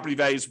 so property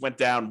values went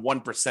down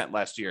 1%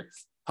 last year.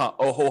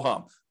 Oh, ho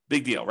hum.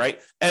 Big deal,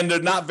 right? And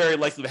they're not very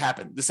likely to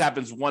happen. This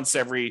happens once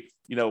every,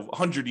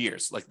 100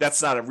 years. Like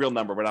that's not a real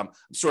number, but I'm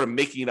sort of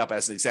making it up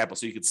as an example.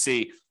 So you can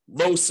see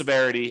low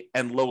severity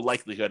and low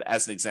likelihood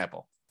as an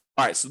example.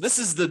 All right, so this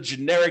is the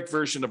generic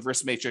version of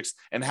risk matrix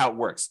and how it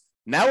works.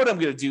 Now what I'm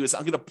going to do is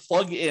I'm going to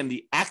plug in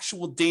the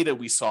actual data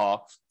we saw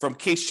from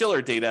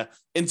Case-Shiller data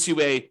into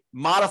a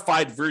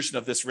modified version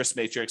of this risk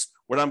matrix,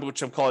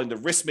 which I'm calling the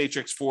risk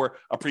matrix for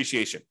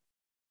appreciation.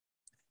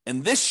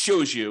 And this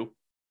shows you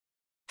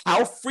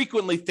how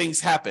frequently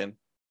things happen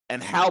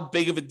and how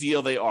big of a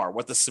deal they are,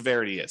 what the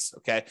severity is,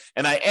 okay?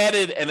 And I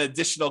added an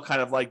additional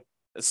kind of like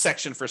a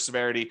section for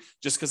severity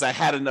just because I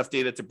had enough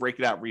data to break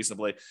it out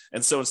reasonably.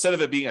 And so instead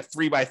of it being a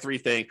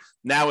 3x3 thing,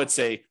 now it's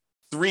a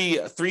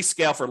three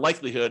scale for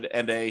likelihood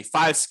and a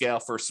 5 scale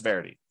for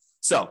severity.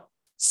 So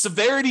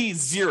severity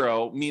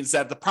 0 means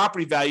that the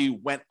property value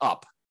went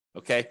up,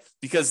 okay?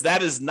 Because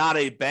that is not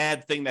a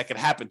bad thing that could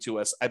happen to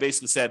us. I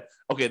basically said,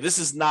 okay, this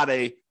is not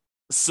a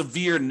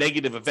severe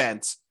negative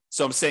event.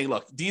 So I'm saying,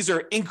 look, these are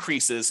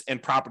increases in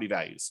property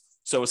values.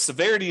 So a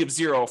severity of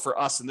 0 for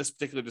us in this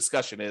particular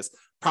discussion is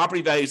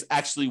property values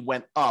actually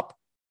went up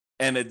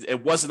and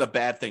it wasn't a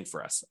bad thing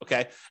for us,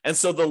 okay? And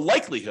so the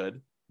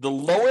likelihood, the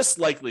lowest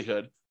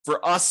likelihood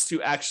for us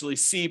to actually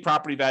see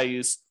property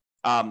values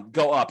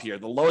go up here,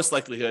 the lowest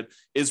likelihood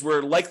is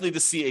we're likely to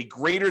see a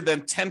greater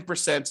than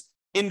 10%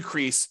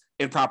 increase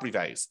in property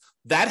values.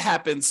 That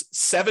happens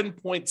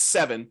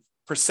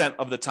 7.7%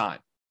 of the time.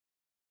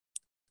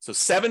 So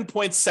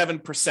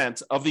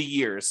 7.7% of the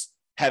years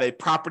had a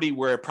property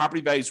where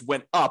property values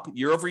went up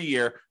year over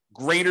year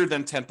greater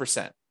than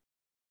 10%.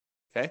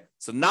 Okay,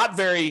 so not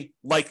very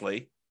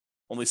likely,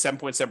 only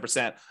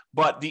 7.7%,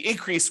 but the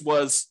increase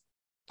was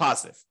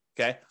positive.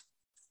 Okay,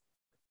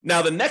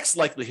 now the next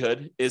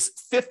likelihood is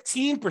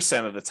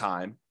 15% of the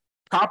time,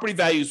 property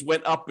values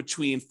went up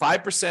between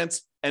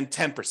 5% and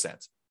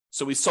 10%.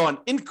 So we saw an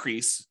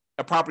increase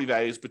of property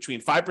values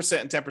between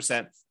 5% and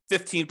 10%,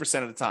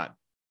 15% of the time.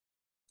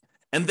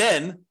 And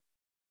then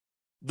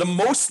the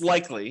most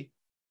likely,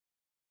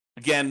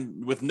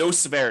 again, with no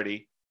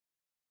severity,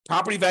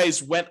 property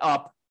values went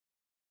up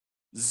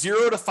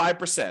 0 to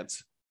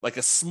 5%, like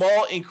a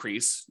small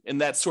increase in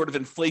that sort of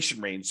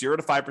inflation range, 0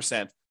 to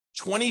 5%,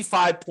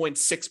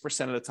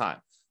 25.6% of the time.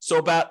 So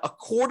about a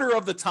quarter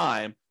of the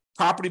time,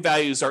 property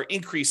values are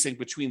increasing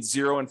between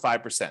 0 and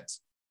 5%.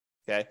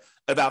 Okay.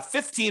 About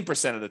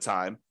 15% of the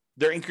time,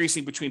 they're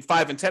increasing between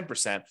 5 and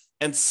 10%,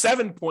 and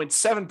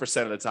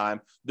 7.7% of the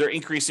time, they're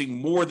increasing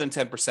more than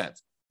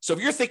 10%. So if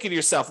you're thinking to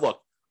yourself,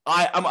 look,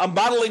 I'm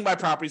modeling my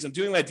properties, I'm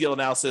doing my deal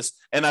analysis,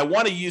 and I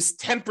want to use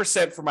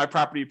 10% for my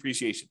property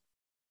appreciation.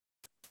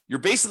 You're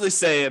basically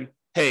saying,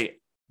 hey,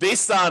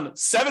 based on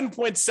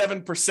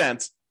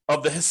 7.7%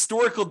 of the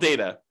historical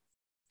data,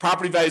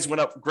 property values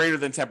went up greater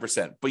than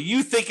 10%. But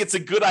you think it's a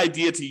good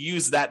idea to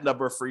use that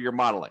number for your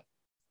modeling,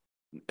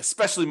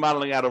 especially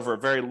modeling out over a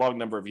very long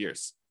number of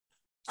years.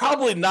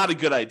 Probably not a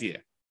good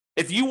idea.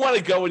 If you want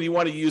to go and you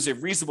want to use a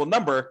reasonable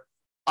number,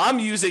 I'm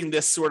using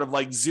this sort of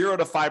like 0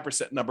 to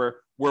 5%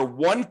 number where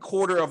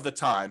 1/4 of the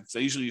time, so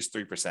I usually use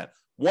 3%,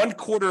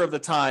 1/4 of the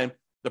time,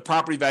 the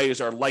property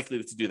values are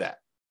likely to do that.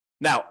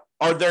 Now,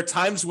 are there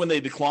times when they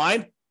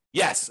decline?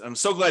 Yes. I'm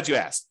so glad you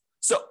asked.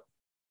 So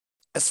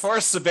as far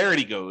as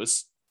severity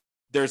goes,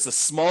 there's a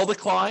small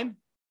decline,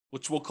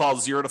 which we'll call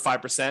 0 to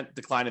 5%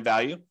 decline in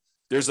value.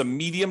 There's a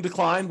medium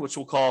decline, which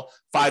we'll call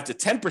 5 to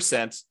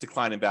 10%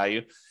 decline in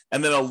value.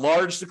 And then a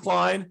large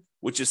decline,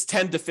 which is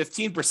 10 to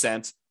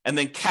 15%, and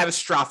then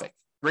catastrophic,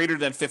 greater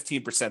than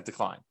 15%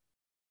 decline.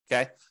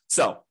 Okay.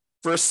 So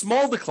for a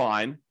small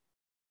decline,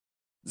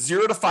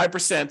 0 to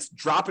 5%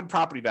 drop in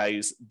property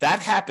values,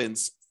 that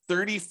happens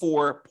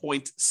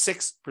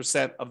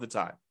 34.6% of the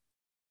time.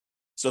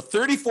 So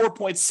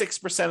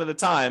 34.6% of the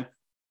time,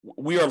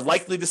 we are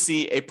likely to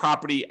see a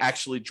property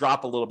actually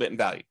drop a little bit in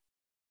value.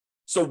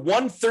 So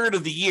 1/3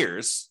 of the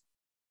years,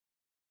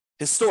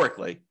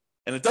 historically,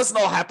 and it doesn't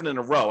all happen in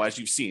a row, as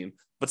you've seen,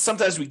 but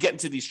sometimes we get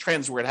into these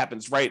trends where it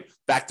happens right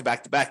back to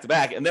back to back to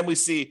back, and then we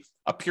see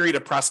a period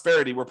of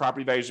prosperity where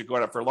property values are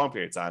going up for a long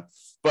period of time.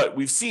 But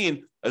we've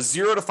seen a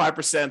 0 to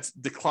 5%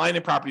 decline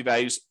in property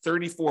values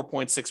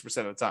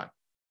 34.6% of the time.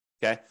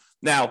 Okay.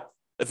 Now,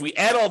 if we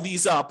add all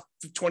these up,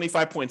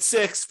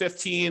 25.6,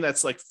 15,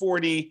 that's like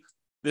 40.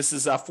 This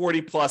is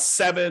 40 plus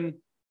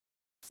 7.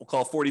 We'll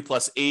call 40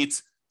 plus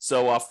 8.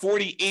 So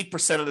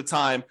 48% of the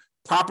time,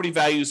 property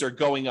values are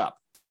going up.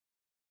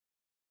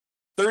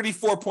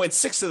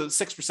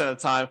 34.6% of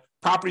the time,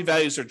 property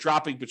values are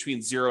dropping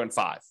between 0 and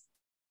 5.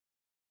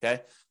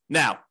 Okay.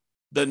 Now,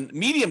 the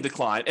medium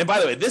decline, and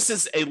by the way, this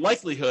is a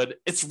likelihood,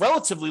 it's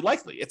relatively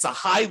likely. It's a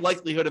high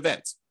likelihood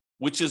event,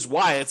 which is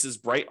why it's this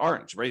bright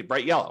orange, right?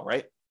 Bright yellow,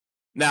 right?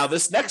 Now,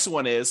 this next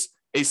one is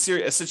a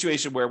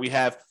situation where we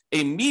have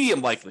a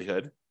medium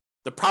likelihood.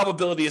 The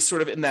probability is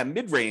sort of in that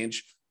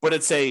mid-range, but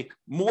it's a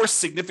more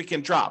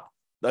significant drop,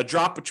 a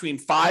drop between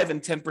 5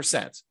 and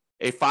 10%.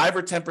 A 5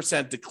 or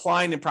 10%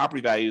 decline in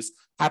property values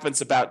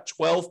happens about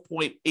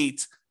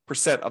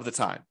 12.8% of the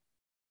time.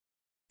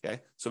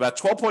 Okay, so about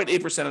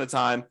 12.8% of the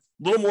time, a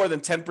little more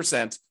than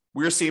 10%,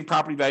 we're seeing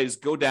property values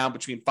go down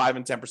between 5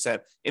 and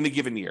 10% in a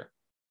given year.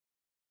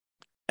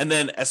 And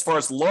then as far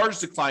as large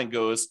decline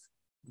goes,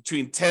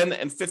 between 10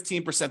 and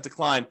 15%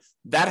 decline,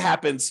 that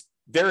happens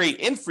very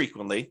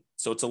infrequently.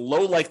 So it's a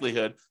low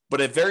likelihood,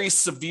 but a very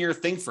severe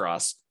thing for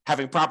us,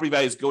 having property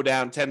values go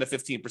down 10 to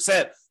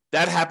 15%.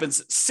 That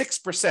happens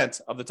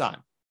 6% of the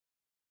time.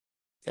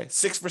 Okay,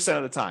 6%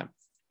 of the time.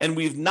 And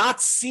we've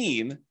not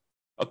seen,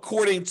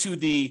 according to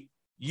the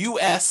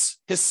US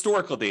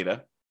historical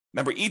data,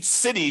 remember each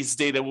city's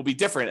data will be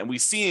different, and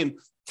we've seen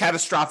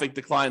catastrophic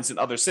declines in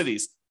other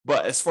cities.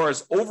 But as far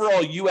as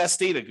overall US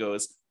data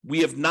goes, we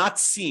have not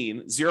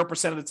seen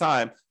 0% of the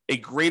time a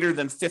greater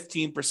than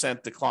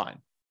 15%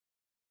 decline,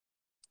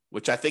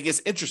 which I think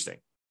is interesting,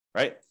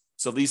 right?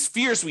 So these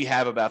fears we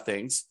have about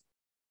things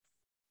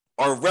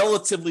are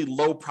relatively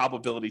low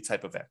probability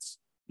type events.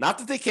 Not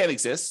that they can't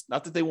exist,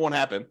 not that they won't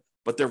happen,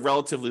 but they're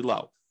relatively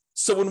low.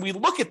 So when we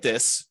look at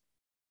this,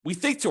 we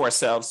think to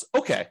ourselves,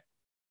 okay,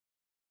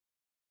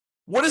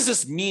 what does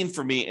this mean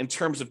for me in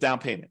terms of down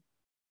payment?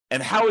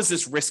 And how is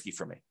this risky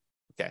for me?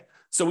 Okay,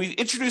 so we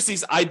introduce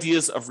these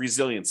ideas of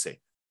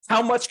resiliency.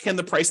 How much can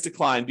the price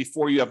decline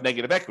before you have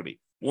negative equity?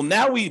 Well,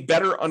 now we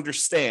better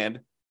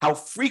understand how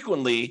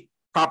frequently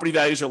property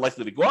values are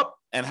likely to go up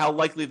and how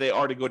likely they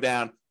are to go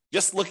down.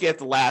 Just looking at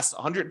the last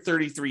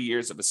 133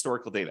 years of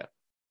historical data.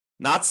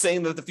 Not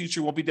saying that the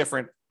future will be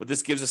different, but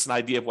this gives us an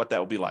idea of what that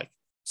will be like.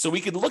 So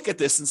we could look at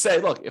this and say,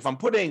 look, if I'm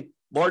putting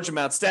large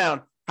amounts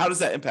down, how does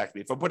that impact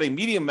me? If I'm putting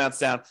medium amounts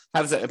down,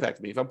 how does that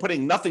impact me? If I'm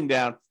putting nothing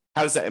down,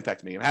 how does that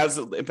impact me? And how does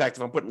it impact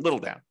if I'm putting little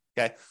down?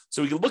 Okay,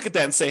 so we can look at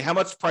that and say, how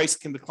much price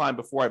can decline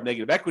before I have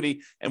negative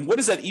equity? And what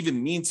does that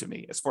even mean to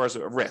me as far as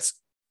a risk?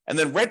 And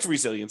then rent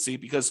resiliency,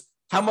 because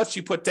how much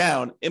you put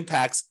down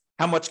impacts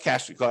how much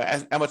cash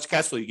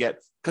flow you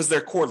get, because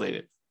they're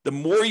correlated. The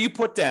more you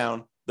put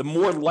down, the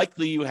more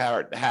likely you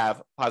are to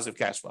have positive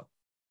cash flow.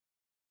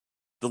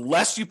 The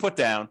less you put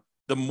down,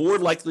 the more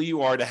likely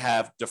you are to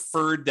have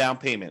deferred down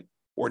payment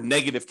or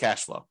negative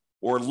cash flow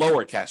or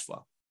lower cash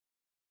flow.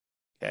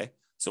 Okay,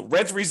 so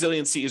rent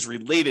resiliency is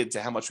related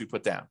to how much we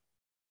put down.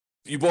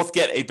 You both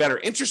get a better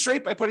interest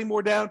rate by putting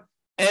more down,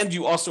 and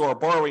you also are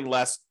borrowing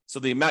less, so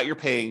the amount you're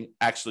paying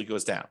actually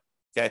goes down.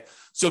 Okay,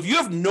 so if you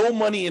have no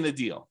money in a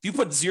deal, if you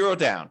put zero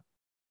down,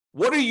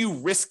 what are you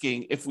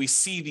risking if we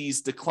see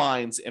these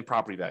declines in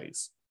property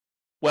values?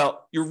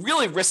 Well, you're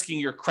really risking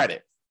your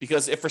credit,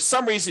 because if for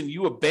some reason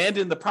you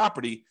abandon the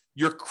property,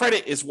 your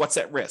credit is what's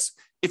at risk.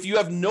 If you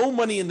have no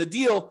money in the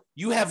deal,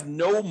 you have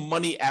no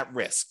money at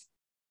risk.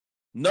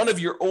 None of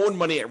your own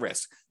money at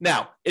risk.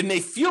 Now, it may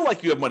feel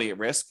like you have money at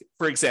risk.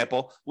 For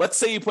example, let's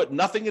say you put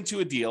nothing into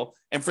a deal,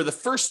 and for the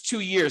first 2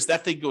 years,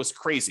 that thing goes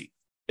crazy.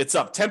 It's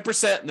up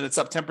 10%, and then it's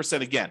up 10%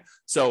 again.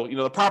 So,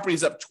 the property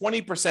is up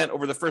 20%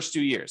 over the first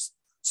 2 years.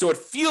 So it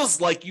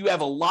feels like you have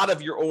a lot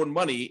of your own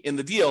money in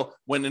the deal,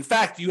 when in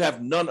fact you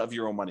have none of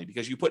your own money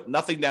because you put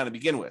nothing down to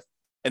begin with.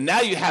 And now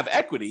you have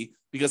equity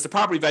because the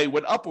property value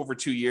went up over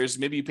 2 years.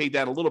 Maybe you paid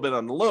down a little bit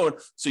on the loan,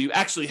 so you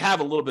actually have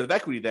a little bit of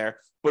equity there.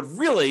 But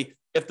really,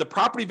 if the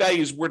property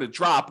values were to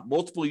drop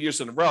multiple years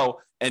in a row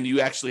and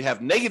you actually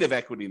have negative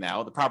equity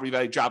now, the property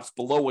value drops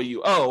below what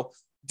you owe,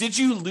 did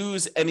you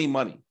lose any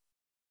money?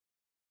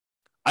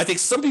 I think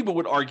some people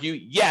would argue,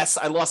 yes,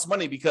 I lost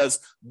money because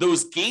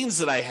those gains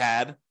that I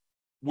had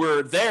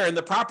were there in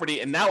the property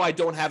and now I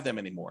don't have them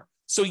anymore.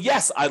 So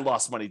yes, I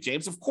lost money,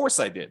 James. Of course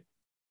I did.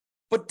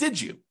 But did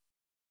you?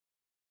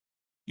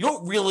 You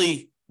don't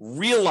really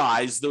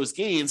realize those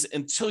gains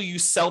until you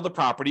sell the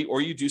property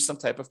or you do some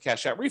type of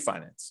cash out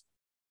refinance.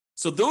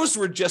 So those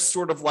were just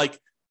sort of like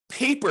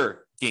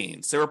paper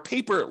gains. There were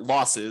paper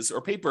losses or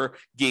paper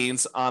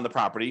gains on the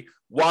property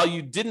while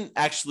you didn't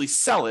actually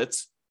sell it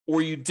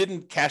or you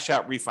didn't cash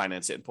out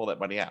refinance it and pull that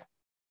money out.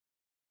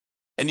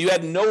 And you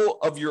had no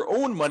of your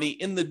own money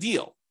in the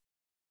deal.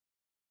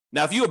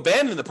 Now, if you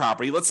abandon the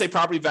property, let's say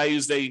property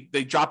values, they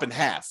drop in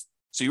half.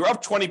 So you're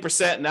up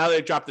 20%, now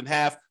they've dropped in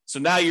half. So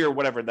now you're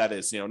whatever that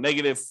is,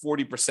 negative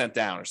 40%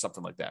 down or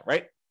something like that,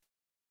 right?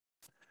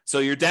 So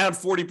you're down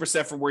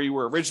 40% from where you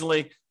were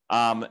originally.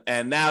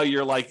 And now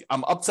you're like,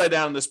 I'm upside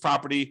down in this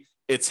property.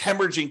 It's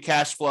hemorrhaging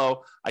cash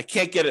flow. I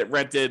can't get it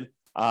rented.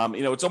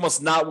 It's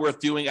almost not worth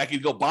doing. I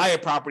could go buy a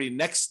property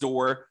next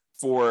door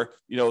for,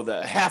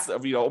 the half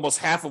of, almost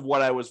half of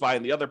what I was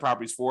buying the other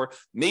properties for.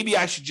 Maybe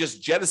I should just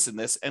jettison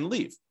this and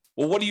leave.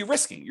 Well, what are you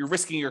risking? You're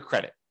risking your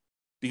credit.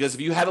 Because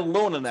if you had a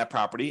loan on that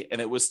property and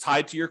it was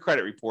tied to your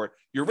credit report,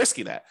 you're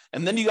risking that.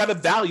 And then you got to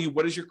value,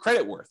 what is your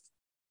credit worth?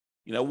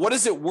 What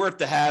is it worth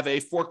to have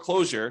a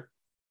foreclosure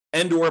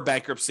and or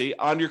bankruptcy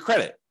on your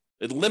credit?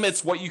 It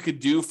limits what you could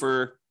do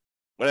for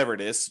whatever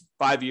it is,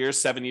 5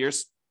 years, 7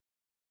 years,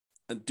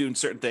 and doing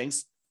certain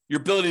things.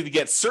 Your ability to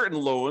get certain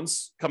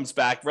loans comes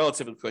back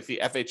relatively quickly.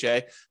 FHA,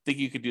 I think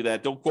you could do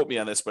that. Don't quote me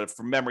on this, but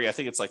from memory, I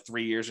think it's like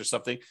 3 years or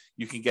something.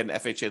 You can get an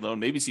FHA loan.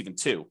 Maybe it's even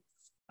 2.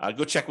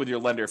 Go check with your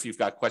lender if you've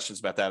got questions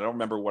about that. I don't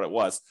remember what it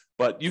was,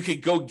 but you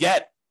could go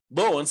get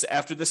loans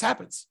after this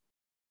happens.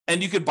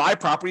 And you could buy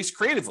properties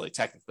creatively,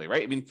 technically,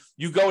 right? I mean,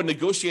 you go and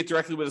negotiate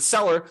directly with a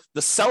seller.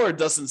 The seller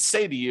doesn't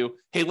say to you,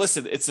 hey,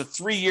 listen, it's a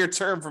 3-year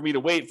term for me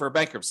to wait for a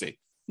bankruptcy.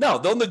 No,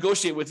 they'll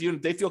negotiate with you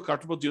and they feel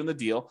comfortable doing the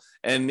deal.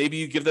 And maybe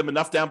you give them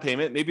enough down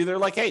payment. Maybe they're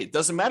like, hey, it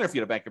doesn't matter if you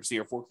had a bankruptcy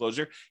or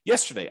foreclosure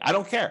yesterday. I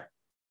don't care.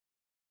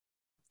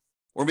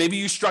 Or maybe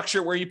you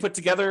structure where you put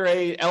together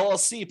a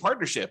LLC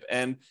partnership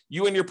and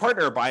you and your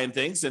partner are buying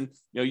things and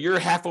you're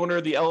half owner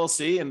of the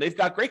LLC and they've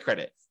got great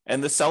credit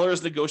and the seller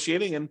is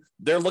negotiating and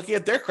they're looking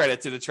at their credit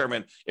to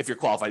determine if you're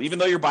qualified, even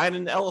though you're buying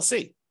an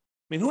LLC. I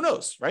mean, who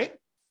knows, right?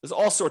 There's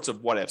all sorts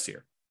of what ifs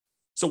here.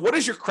 So what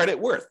is your credit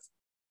worth?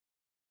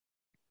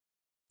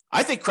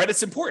 I think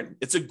credit's important.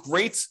 It's a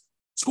great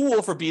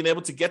tool for being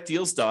able to get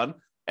deals done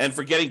and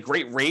for getting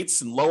great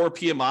rates and lower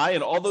PMI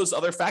and all those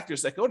other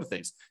factors that go into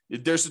things.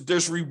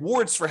 There's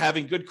rewards for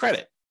having good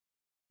credit,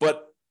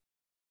 but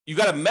you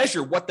got to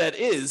measure what that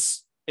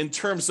is in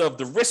terms of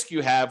the risk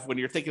you have when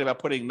you're thinking about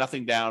putting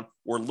nothing down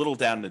or little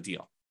down in the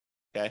deal.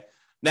 Okay.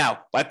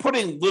 Now, by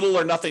putting little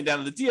or nothing down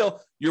in the deal,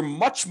 you're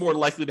much more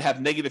likely to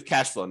have negative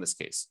cash flow in this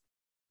case,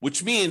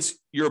 which means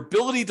your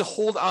ability to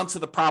hold onto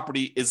the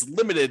property is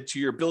limited to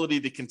your ability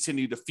to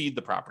continue to feed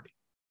the property.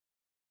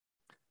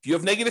 If you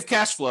have negative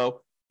cash flow,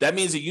 that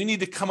means that you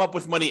need to come up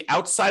with money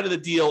outside of the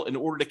deal in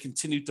order to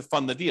continue to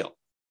fund the deal.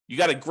 You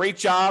got a great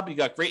job, you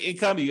got great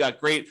income, you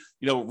got great,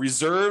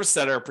 reserves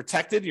that are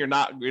protected. You're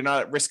not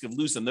at risk of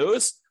losing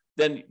those.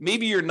 Then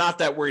maybe you're not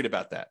that worried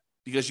about that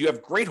because you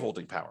have great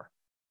holding power.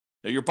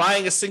 Now you're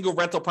buying a single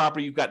rental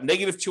property. You've got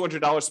negative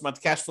 $200 a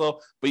month cash flow,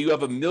 but you have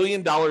 $1 million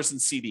in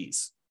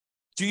CDs.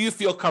 Do you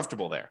feel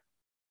comfortable there?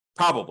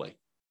 Probably.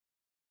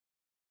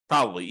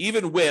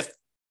 Even with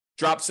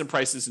drops in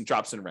prices and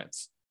drops in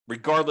rents,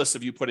 regardless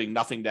of you putting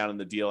nothing down in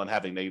the deal and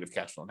having negative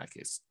cash flow in that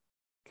case.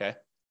 Okay.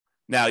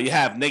 Now you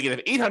have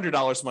negative $800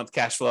 a month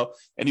cash flow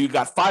and you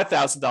got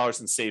 $5,000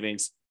 in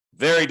savings.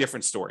 Very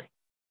different story.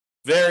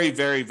 Very,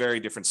 very, very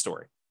different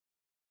story.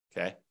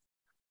 Okay.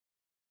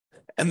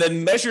 And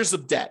then measures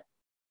of debt.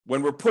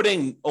 When we're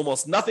putting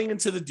almost nothing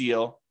into the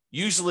deal,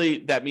 usually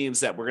that means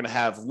that we're going to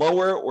have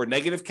lower or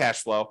negative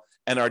cash flow,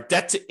 and our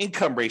debt to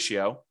income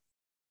ratio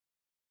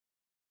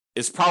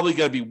is probably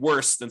going to be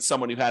worse than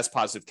someone who has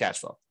positive cash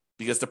flow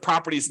because the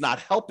property is not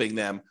helping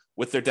them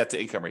with their debt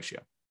to income ratio.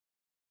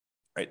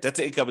 Right? Debt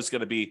to income is going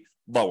to be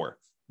lower.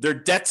 Their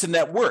debt to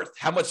net worth,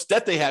 how much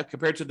debt they have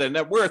compared to their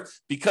net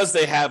worth, because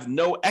they have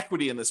no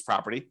equity in this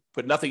property,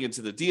 put nothing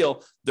into the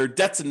deal, their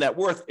debt to net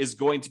worth is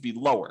going to be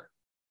lower.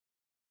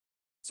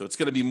 So it's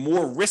going to be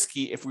more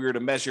risky if we were to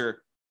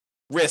measure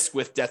risk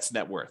with debt to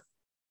net worth.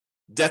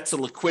 Debt to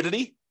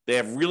liquidity, they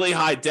have really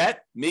high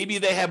debt. Maybe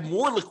they have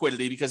more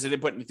liquidity because they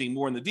didn't put anything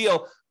more in the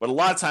deal, but a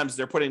lot of times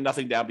they're putting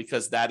nothing down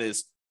because that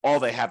is all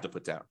they have to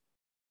put down.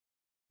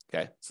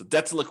 Okay, so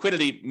debt to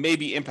liquidity may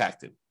be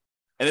impacted.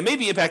 And it may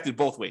be impacted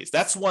both ways.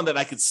 That's one that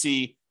I could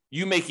see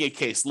you making a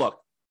case. Look,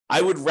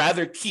 I would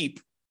rather keep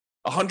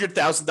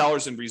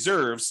 $100,000 in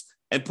reserves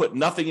and put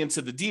nothing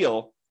into the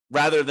deal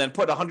rather than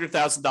put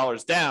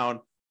 $100,000 down,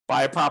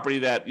 buy a property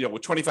that,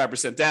 with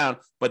 25% down,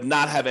 but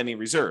not have any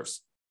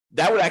reserves.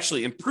 That would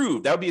actually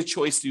improve. That would be a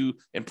choice to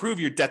improve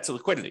your debt to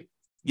liquidity.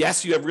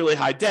 Yes, you have really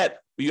high debt,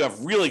 but you have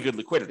really good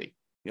liquidity,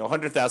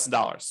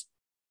 $100,000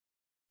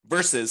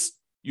 versus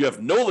you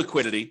have no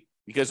liquidity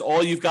because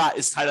all you've got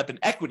is tied up in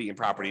equity in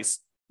properties,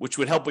 which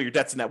would help with your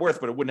debt to net worth,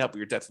 but it wouldn't help with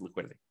your debt to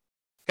liquidity.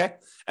 Okay.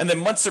 And then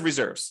months of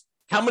reserves.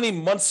 How many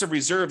months of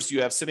reserves do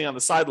you have sitting on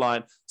the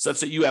sideline such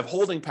that you have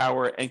holding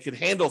power and can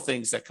handle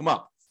things that come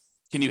up?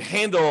 Can you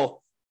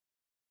handle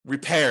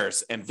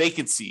repairs and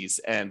vacancies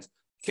and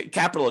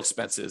capital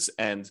expenses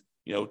and,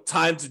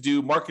 time to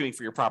do marketing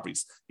for your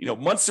properties?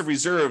 Months of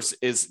reserves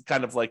is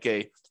kind of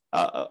like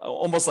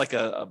almost like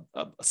a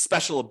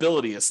special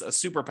ability, a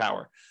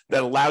superpower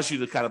that allows you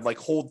to kind of like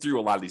hold through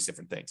a lot of these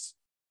different things.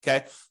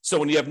 Okay. So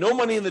when you have no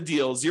money in the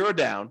deal, zero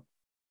down,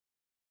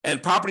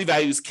 and property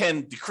values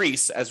can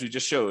decrease, as we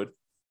just showed,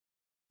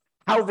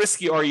 how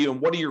risky are you and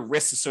what are your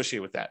risks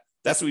associated with that?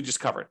 That's what we just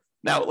covered.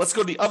 Now let's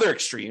go to the other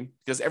extreme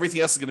because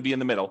everything else is going to be in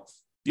the middle.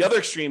 The other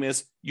extreme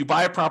is you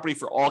buy a property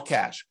for all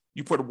cash.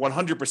 You put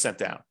 100%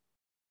 down.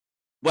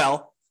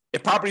 Well,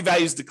 if property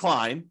values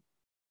decline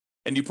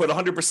and you put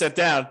 100%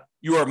 down,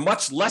 you are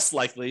much less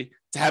likely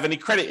to have any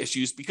credit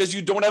issues because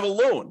you don't have a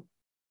loan,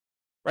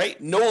 right?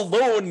 No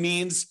loan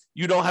means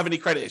you don't have any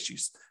credit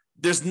issues.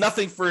 There's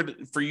nothing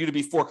for you to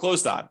be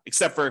foreclosed on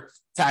except for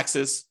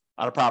taxes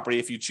on a property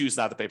if you choose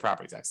not to pay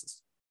property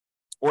taxes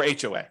or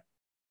HOA,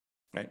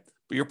 right?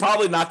 But you're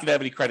probably not going to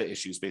have any credit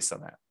issues based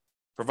on that,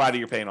 provided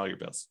you're paying all your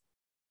bills.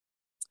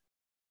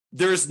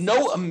 There's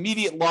no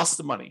immediate loss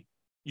of money.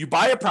 You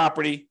buy a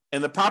property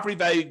and the property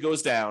value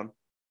goes down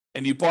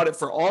and you bought it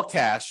for all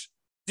cash.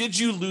 Did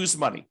you lose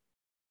money?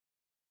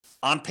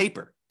 On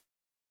paper.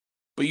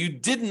 But you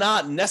did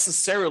not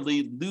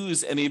necessarily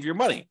lose any of your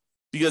money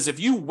because if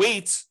you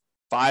wait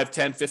 5,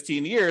 10,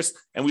 15 years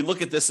and we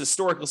look at this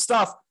historical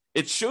stuff,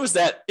 it shows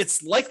that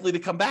it's likely to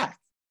come back.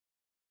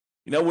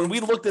 When we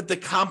looked at the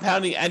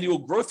compounding annual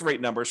growth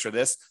rate numbers for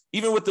this,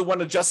 even with the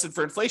one adjusted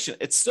for inflation,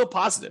 it's still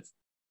positive.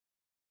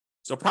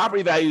 So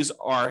property values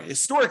are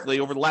historically,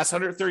 over the last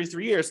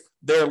 133 years,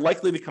 they're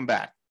likely to come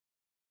back.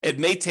 It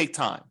may take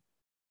time.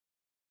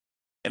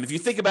 And if you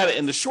think about it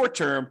in the short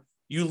term,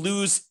 you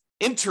lose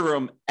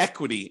interim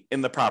equity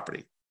in the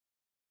property.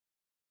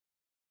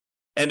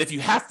 And if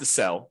you have to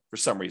sell for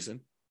some reason,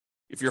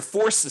 if you're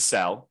forced to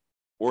sell,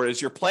 or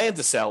is your plan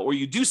to sell, or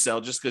you do sell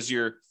just because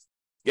you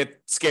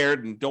get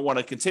scared and don't want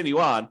to continue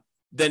on,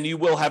 then you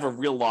will have a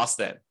real loss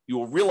then. You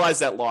will realize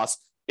that loss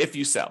if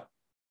you sell.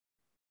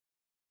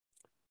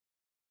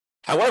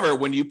 However,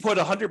 when you put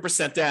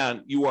 100%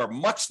 down, you are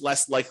much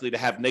less likely to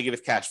have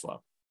negative cash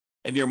flow,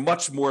 and you're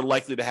much more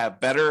likely to have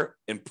better,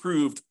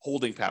 improved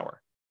holding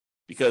power.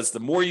 Because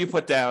the more you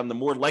put down, the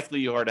more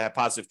likely you are to have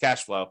positive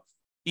cash flow,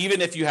 even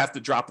if you have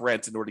to drop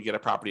rent in order to get a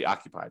property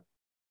occupied.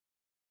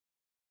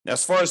 Now,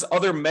 as far as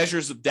other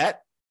measures of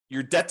debt,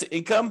 your debt to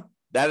income,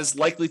 that is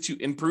likely to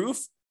improve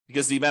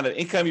because the amount of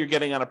income you're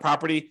getting on a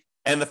property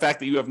and the fact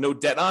that you have no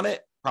debt on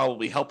it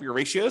probably help your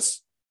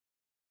ratios.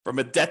 From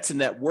a debt to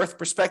net worth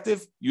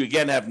perspective, you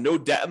again have no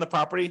debt on the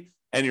property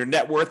and your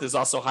net worth is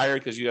also higher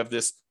because you have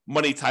this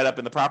money tied up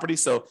in the property.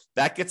 So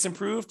that gets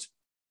improved.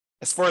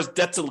 As far as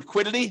debt to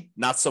liquidity,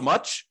 not so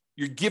much.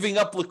 You're giving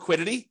up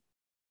liquidity,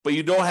 but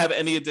you don't have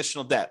any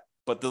additional debt.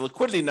 But the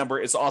liquidity number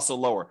is also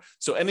lower.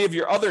 So any of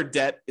your other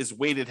debt is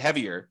weighted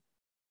heavier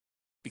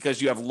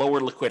because you have lower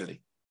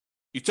liquidity.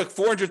 You took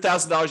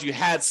 $400,000 you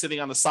had sitting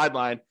on the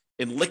sideline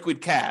in liquid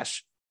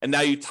cash, and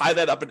now you tie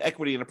that up in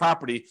equity in a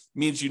property,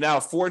 means you now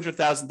have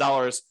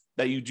 $400,000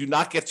 that you do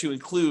not get to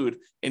include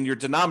in your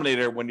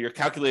denominator when you're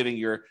calculating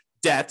your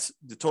debt,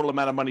 the total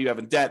amount of money you have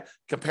in debt,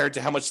 compared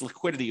to how much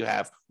liquidity you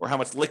have or how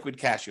much liquid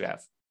cash you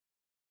have.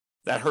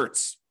 That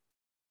hurts.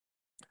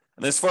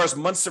 And as far as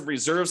months of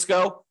reserves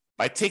go,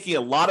 by taking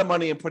a lot of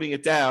money and putting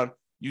it down,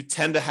 you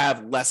tend to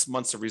have less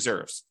months of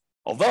reserves.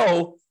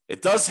 Although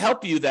it does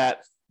help you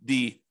that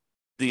the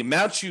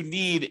amount you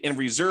need in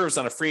reserves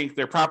on a free and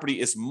clear property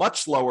is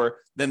much lower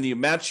than the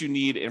amount you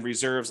need in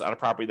reserves on a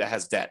property that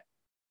has debt.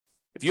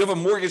 If you have a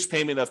mortgage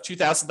payment of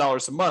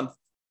 $2,000 a month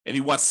and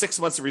you want 6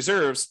 months of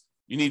reserves,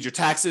 you need your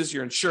taxes,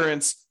 your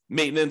insurance,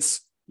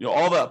 maintenance,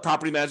 all the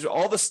property management,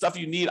 all the stuff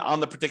you need on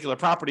the particular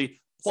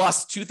property,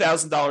 plus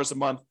 $2,000 a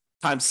month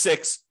times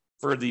 6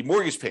 for the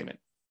mortgage payment.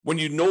 When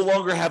you no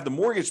longer have the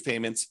mortgage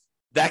payments,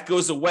 that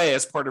goes away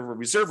as part of a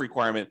reserve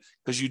requirement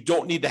because you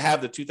don't need to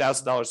have the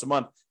 $2,000 a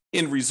month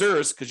in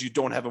reserves because you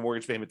don't have a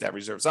mortgage payment to have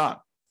reserves on.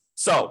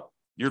 So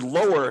it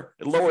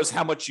lowers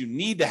how much you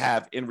need to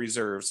have in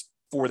reserves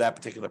for that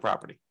particular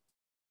property.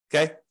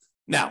 Okay.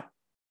 Now,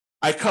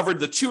 I covered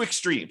the two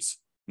extremes,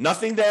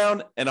 nothing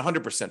down and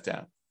 100%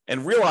 down,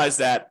 and realized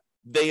that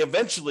they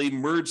eventually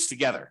merge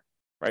together,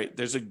 right?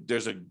 There's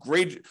a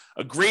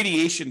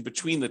gradation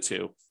between the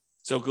two.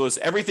 So it goes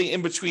everything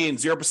in between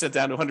 0%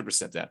 down to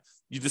 100% down.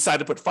 You decide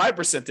to put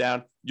 5%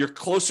 down, you're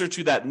closer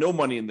to that no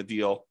money in the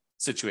deal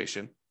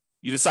situation.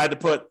 You decide to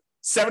put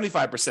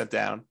 75%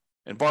 down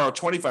and borrow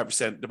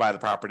 25% to buy the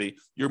property,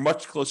 you're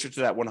much closer to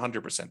that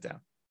 100% down.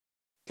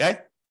 Okay?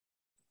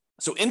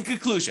 So in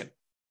conclusion,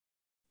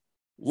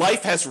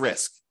 life has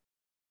risk.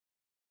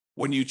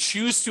 When you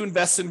choose to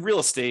invest in real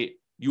estate,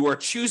 you are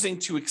choosing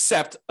to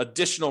accept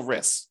additional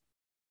risks.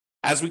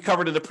 As we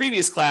covered in the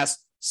previous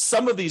class,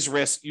 some of these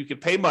risks you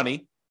could pay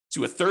money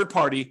to a third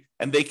party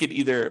and they could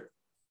either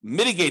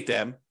mitigate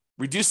them,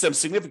 reduce them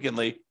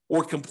significantly,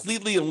 or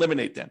completely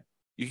eliminate them.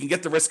 You can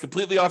get the risk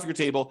completely off your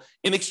table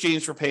in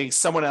exchange for paying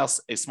someone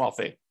else a small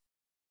fee.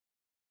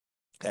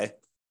 Okay.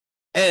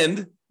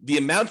 And the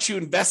amount you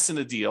invest in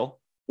a deal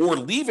or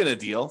leave in a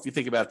deal, if you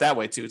think about it that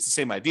way too, it's the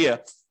same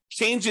idea,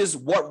 changes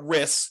what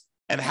risks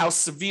and how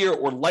severe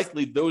or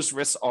likely those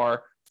risks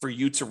are for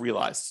you to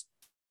realize.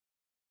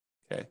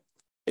 Okay.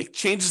 It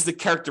changes the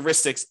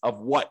characteristics of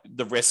what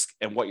the risk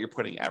and what you're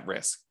putting at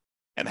risk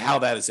and how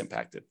that is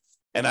impacted.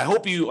 And I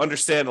hope you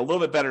understand a little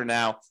bit better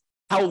now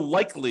how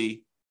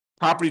likely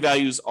property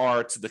values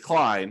are to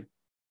decline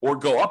or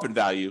go up in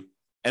value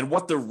and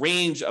what the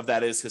range of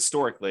that is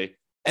historically,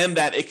 and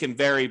that it can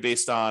vary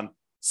based on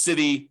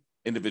city,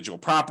 individual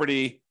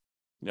property,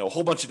 a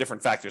whole bunch of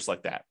different factors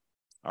like that.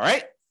 All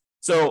right.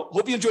 So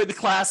hope you enjoyed the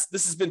class.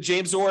 This has been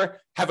James Orr.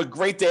 Have a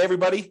great day,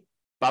 everybody.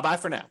 Bye-bye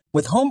for now.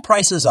 With home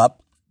prices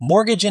up,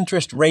 mortgage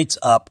interest rates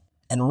up,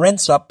 and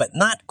rents up, but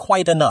not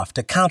quite enough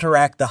to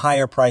counteract the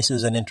higher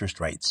prices and interest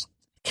rates,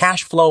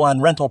 cash flow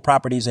on rental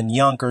properties in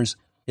Yonkers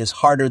is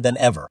harder than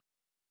ever.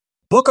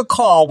 Book a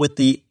call with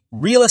the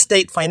Real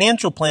Estate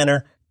Financial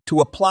Planner to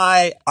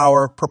apply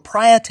our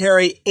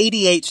proprietary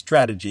 88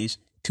 strategies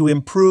to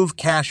improve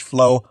cash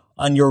flow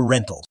on your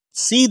rentals.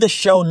 See the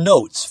show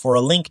notes for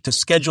a link to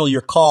schedule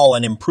your call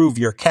and improve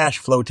your cash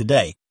flow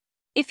today.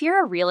 If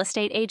you're a real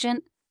estate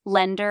agent,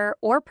 lender,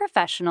 or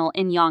professional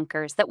in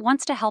Yonkers that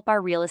wants to help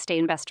our real estate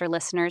investor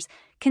listeners,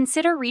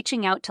 consider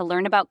reaching out to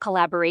learn about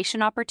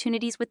collaboration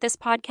opportunities with this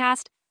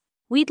podcast.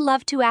 We'd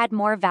love to add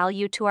more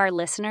value to our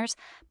listeners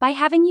by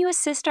having you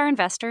assist our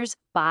investors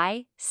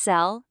buy,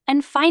 sell,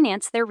 and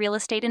finance their real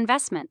estate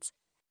investments.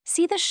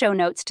 See the show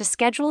notes to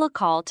schedule a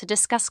call to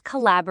discuss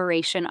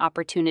collaboration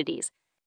opportunities.